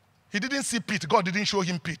 He didn't see pit. God didn't show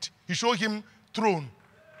him pit. He showed him throne.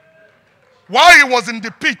 While he was in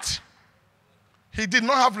the pit, he did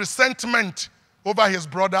not have resentment over his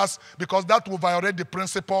brothers because that will violate the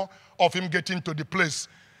principle of him getting to the place.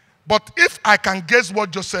 But if I can guess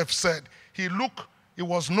what Joseph said, he looked, it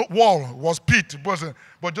was no wall, it was pit.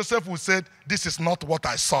 But Joseph would say, this is not what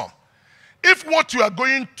I saw. If what you are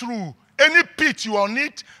going through, any pit you are on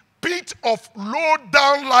it, pit of low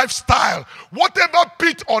down lifestyle, whatever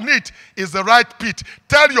pit on it is the right pit.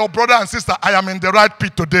 Tell your brother and sister, I am in the right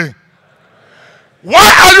pit today. Why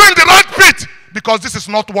are you in the right pit? Because this is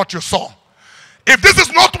not what you saw. If this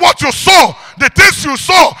is not what you saw, the things you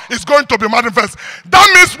saw is going to be manifest.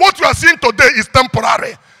 That means what you are seeing today is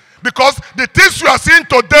temporary. Because the things you are seeing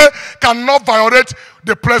today cannot violate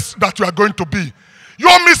the place that you are going to be.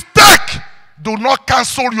 Your mistake do not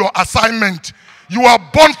cancel your assignment. You are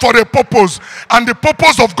born for a purpose, and the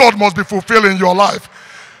purpose of God must be fulfilled in your life.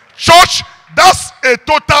 Church, that's a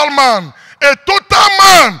total man. A total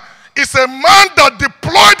man is a man that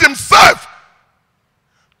deployed himself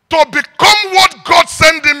to become what God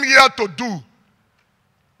sent him here to do.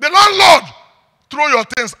 The landlord, throw your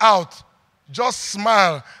things out. Just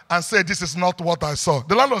smile and say, this is not what I saw.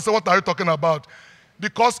 The landlord said, what are you talking about?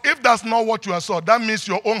 Because if that's not what you saw, that means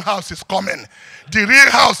your own house is coming. The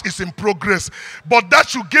real house is in progress. But that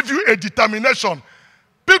should give you a determination.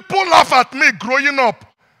 People laugh at me growing up.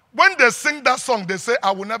 When they sing that song, they say,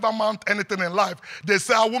 I will never mount anything in life. They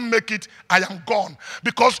say, I won't make it. I am gone.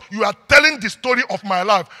 Because you are telling the story of my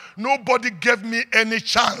life. Nobody gave me any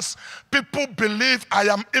chance. People believe I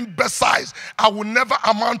am imbecile. I will never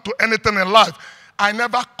amount to anything in life. I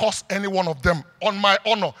never curse any one of them on my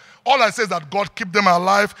honor. All I say is that God keep them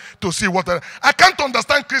alive to see what I can't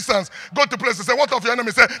understand Christians go to places and say, what of your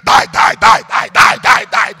enemy? Say, die, die, die, die, die, die,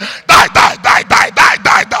 die, die, die, die, die, die,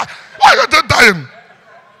 die, die. Why are you just dying?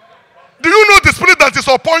 Do you know the spirit that is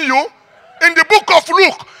upon you? In the book of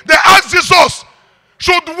Luke, they asked Jesus,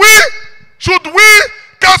 should we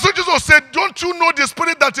cancel? Jesus said, don't you know the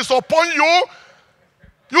spirit that is upon you?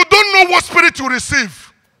 You don't know what spirit you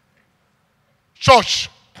receive. Church,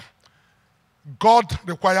 God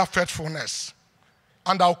requires faithfulness.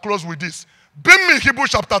 And I'll close with this. Bring me Hebrews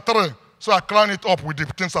chapter 3, so I crown it up with the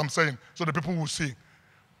things I'm saying, so the people will see.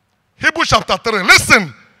 Hebrews chapter 3.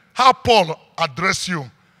 Listen how Paul addressed you.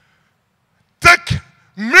 Take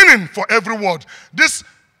meaning for every word. These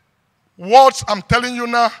words I'm telling you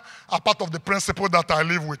now are part of the principle that I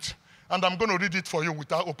live with. And I'm going to read it for you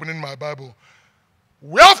without opening my Bible.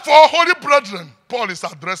 Wherefore, holy brethren, Paul is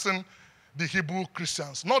addressing the Hebrew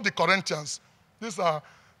Christians, not the Corinthians.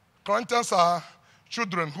 Corinthians are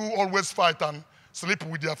children who always fight and sleep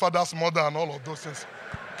with their father's mother and all of those things.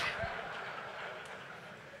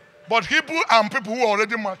 But Hebrew and people who are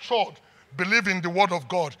already matured believe in the word of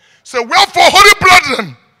God. Say, wherefore, holy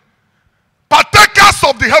brethren, partakers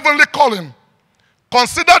of the heavenly calling,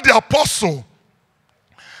 consider the apostle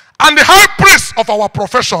and the high priest of our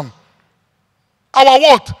profession. Our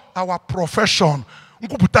what? Our profession. Who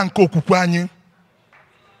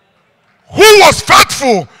was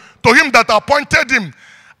faithful to him that appointed him,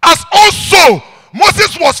 as also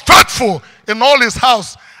Moses was faithful in all his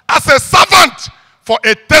house as a servant for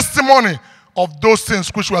a testimony of those things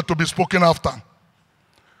which were to be spoken after.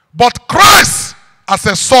 But Christ as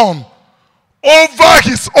a son over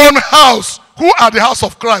his own house. Who are the house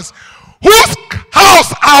of Christ? Whose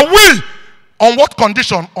house are we? On what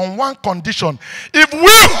condition? On one condition. If we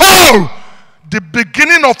hold the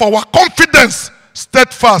beginning of our confidence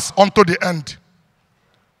steadfast unto the end.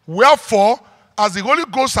 Wherefore, as the Holy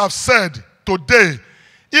Ghost have said today,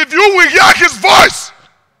 if you will hear his voice,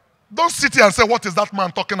 don't sit here and say, what is that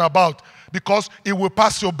man talking about? Because it will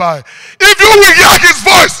pass you by. If you will hear his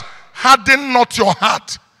voice, harden not your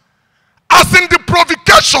heart. As in the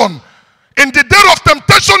provocation, in the day of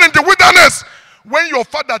temptation in the wilderness, when your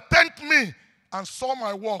father tempted me and saw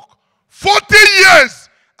my work, 40 years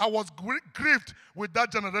I was grieved with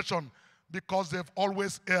that generation, because they've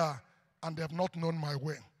always erred and they have not known my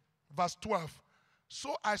way. Verse 12.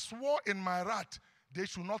 So I swore in my wrath, they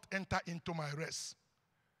should not enter into my rest.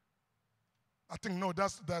 I think, no,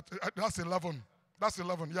 that's 11. That's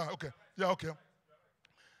 11. Yeah, okay. Yeah, okay.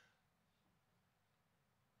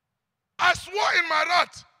 I swore in my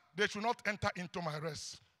wrath, they should not enter into my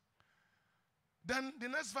rest. Then the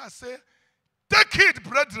next verse says, take heed,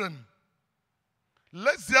 brethren,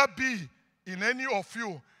 lest there be in any of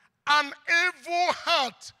you an evil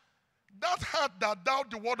heart. That heart that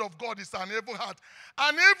doubt the word of God is an evil heart.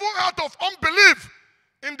 An evil heart of unbelief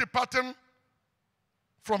in departing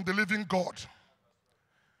from the living God.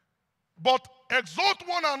 But exhort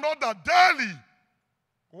one another daily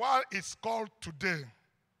while it's called today.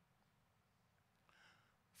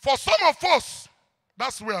 For some of us,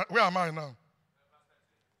 that's where am I now?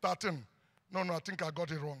 13. No, I think I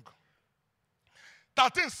got it wrong.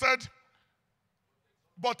 13 said,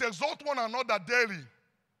 but exhort one another daily,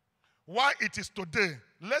 while it is today,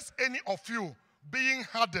 lest any of you, being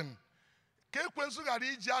hardened,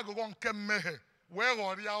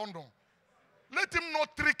 let him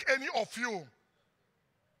not trick any of you.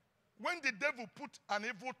 When the devil put an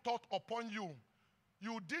evil thought upon you,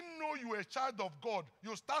 you didn't know you were a child of God.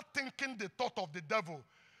 You start thinking the thought of the devil.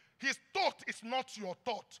 His thought is not your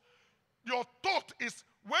thought. Your thought is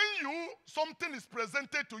when something is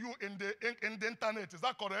presented to you in the internet. Is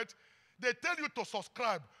that correct? They tell you to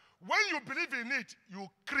subscribe. When you believe in it, you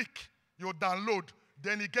click, you download,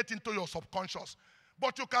 then it gets into your subconscious.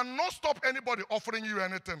 But you cannot stop anybody offering you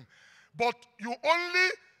anything. But you only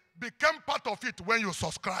become part of it when you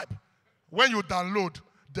subscribe. When you download,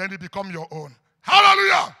 then it becomes your own.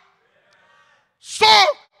 Hallelujah! So,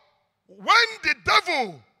 when the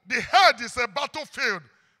devil, the head is a battlefield,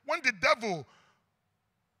 when the devil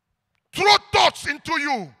throws thoughts into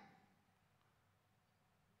you,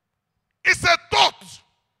 it's a thought.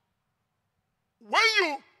 When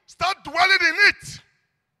you start dwelling in it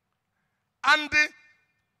and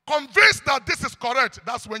convinced that this is correct,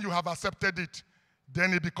 that's when you have accepted it.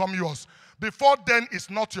 Then it becomes yours. Before then, it's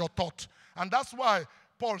not your thought. And that's why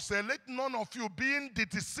Paul said, let none of you being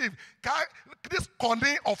deceived. This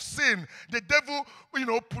cunning of sin, the devil,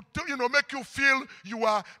 make you feel you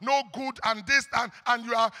are no good and this, and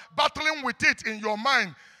you are battling with it in your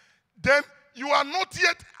mind. Then you are not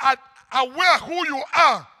yet aware who you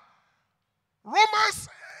are. Romans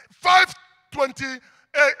 5:28,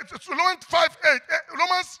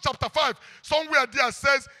 Romans chapter 5, somewhere there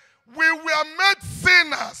says, we were made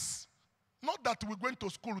sinners. Not that we're going to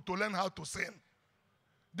school to learn how to sin.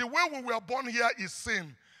 The way we were born here is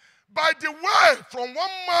sin. By the way, from one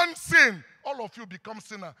man's sin, all of you become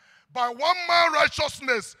sinner. By one man's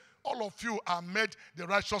righteousness, all of you are made the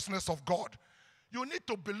righteousness of God. You need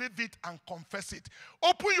to believe it and confess it.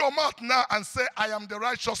 Open your mouth now and say, I am the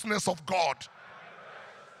righteousness of God.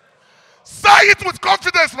 Say it with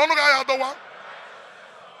confidence. No, other one.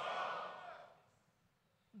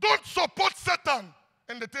 Don't support Satan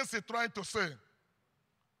in the things he's trying to say.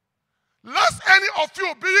 Lest any of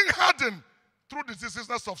you being hardened through the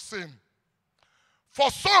deceitfulness of sin.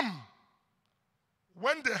 For some,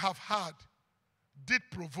 when they have had, did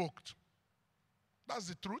provoked. That's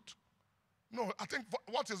the truth. No, I think,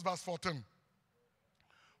 what is verse 14?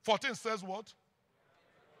 14 says what?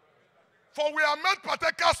 For we are made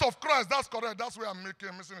partakers of Christ. That's correct. That's where I'm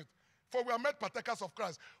missing it. For we are made partakers of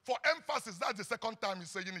Christ. For emphasis, that's the second time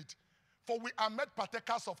he's saying it. For we are made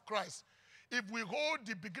partakers of Christ. If we hold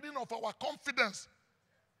the beginning of our confidence,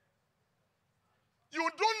 you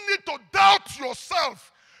don't need to doubt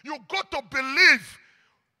yourself. You got to believe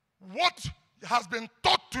what has been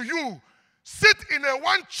taught to you. Sit in a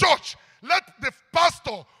one church. Let the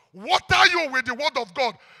pastor water you with the word of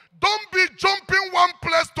God. Don't be jumping one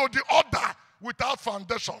place to the other without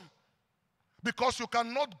foundation. Because you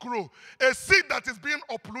cannot grow. A seed that is being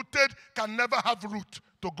uprooted can never have root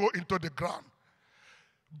to go into the ground.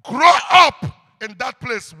 Grow up in that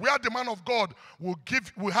place where the man of God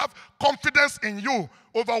will have confidence in you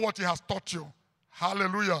over what he has taught you.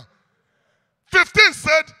 Hallelujah. 15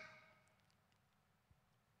 said,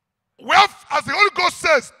 well, as the Holy Ghost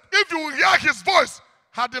says, if you hear his voice,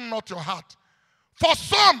 harden not your heart. For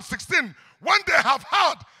some, 16, when they have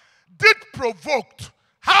heard, did provoked.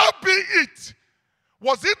 How be it?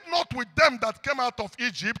 Was it not with them that came out of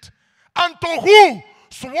Egypt? And to who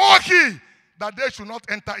swore he that they should not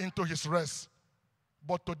enter into his rest?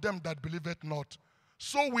 But to them that believeth not.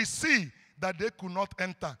 So we see that they could not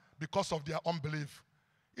enter because of their unbelief.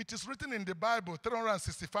 It is written in the Bible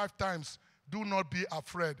 365 times, do not be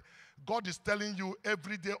afraid. God is telling you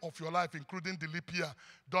every day of your life, including the leap year,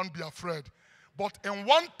 don't be afraid. But in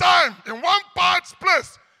one time, in one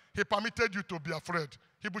place, he permitted you to be afraid.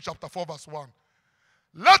 Hebrews chapter 4 verse 1.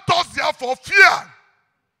 Let us therefore fear,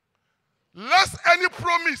 lest any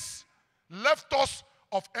promise left us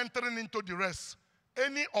of entering into the rest,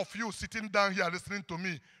 any of you sitting down here listening to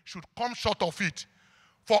me, should come short of it.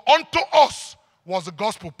 For unto us was the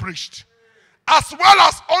gospel preached, as well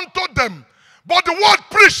as unto them. But the word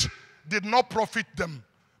preached did not profit them,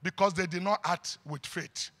 because they did not act with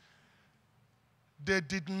faith. They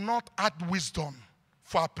did not add wisdom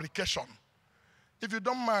for application. If you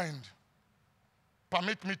don't mind,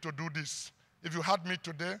 permit me to do this. If you heard me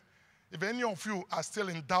today, if any of you are still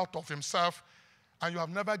in doubt of himself, and you have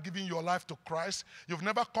never given your life to Christ, you've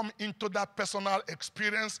never come into that personal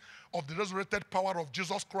experience of the resurrected power of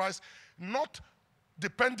Jesus Christ, not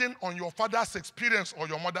depending on your father's experience or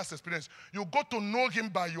your mother's experience. You got to know him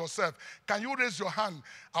by yourself. Can you raise your hand?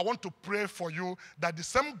 I want to pray for you that the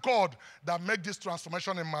same God that made this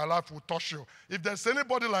transformation in my life will touch you. If there's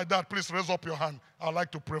anybody like that, please raise up your hand. I'd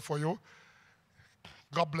like to pray for you.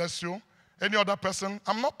 God bless you. Any other person?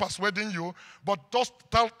 I'm not persuading you, but just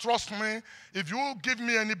trust me. If you give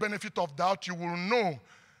me any benefit of doubt, you will know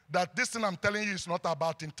that this thing I'm telling you is not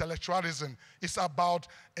about intellectualism. It's about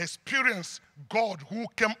experience. God who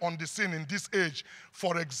came on the scene in this age.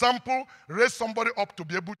 For example, raise somebody up to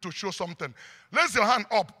be able to show something. Raise your hand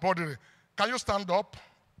up, bodily. Can you stand up?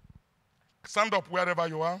 Stand up wherever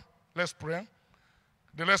you are. Let's pray.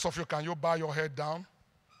 The rest of you, can you bow your head down?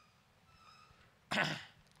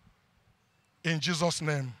 In Jesus'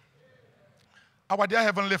 name. Our dear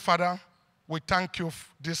Heavenly Father, we thank you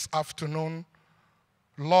this afternoon.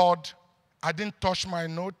 Lord, I didn't touch my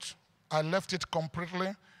note. I left it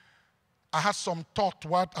completely. I had some thought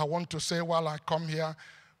what I want to say while I come here,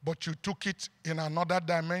 but you took it in another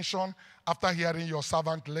dimension after hearing your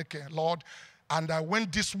servant Leke, Lord. And I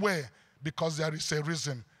went this way because there is a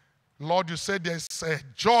reason. Lord, you said there's a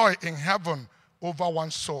joy in heaven over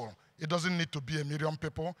one soul. It doesn't need to be 1 million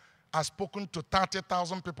people. I've spoken to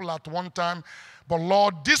 30,000 people at one time. But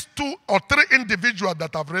Lord, these 2 or 3 individuals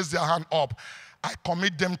that have raised their hand up, I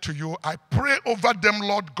commit them to you. I pray over them,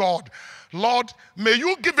 Lord God. Lord, may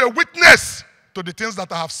you give a witness to the things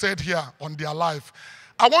that I have said here on their life.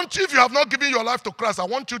 I want you, if you have not given your life to Christ, I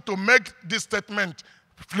want you to make this statement.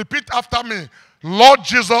 Repeat after me. Lord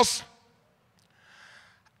Jesus,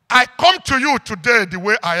 I come to you today the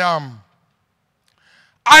way I am.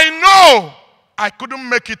 I know I couldn't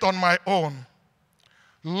make it on my own.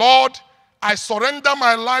 Lord, I surrender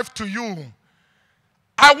my life to you.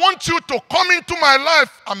 I want you to come into my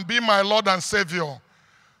life and be my Lord and Savior.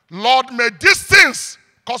 Lord, may these things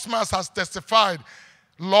Cosmas has testified,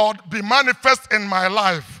 Lord, be manifest in my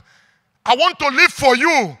life. I want to live for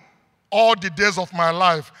you all the days of my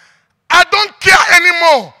life. I don't care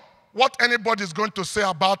anymore what anybody is going to say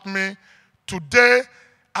about me. Today,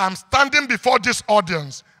 I'm standing before this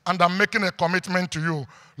audience and I'm making a commitment to you.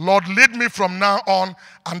 Lord, lead me from now on,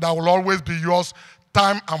 and I will always be yours,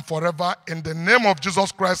 time and forever. In the name of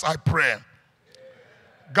Jesus Christ, I pray.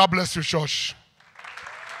 God bless you, church.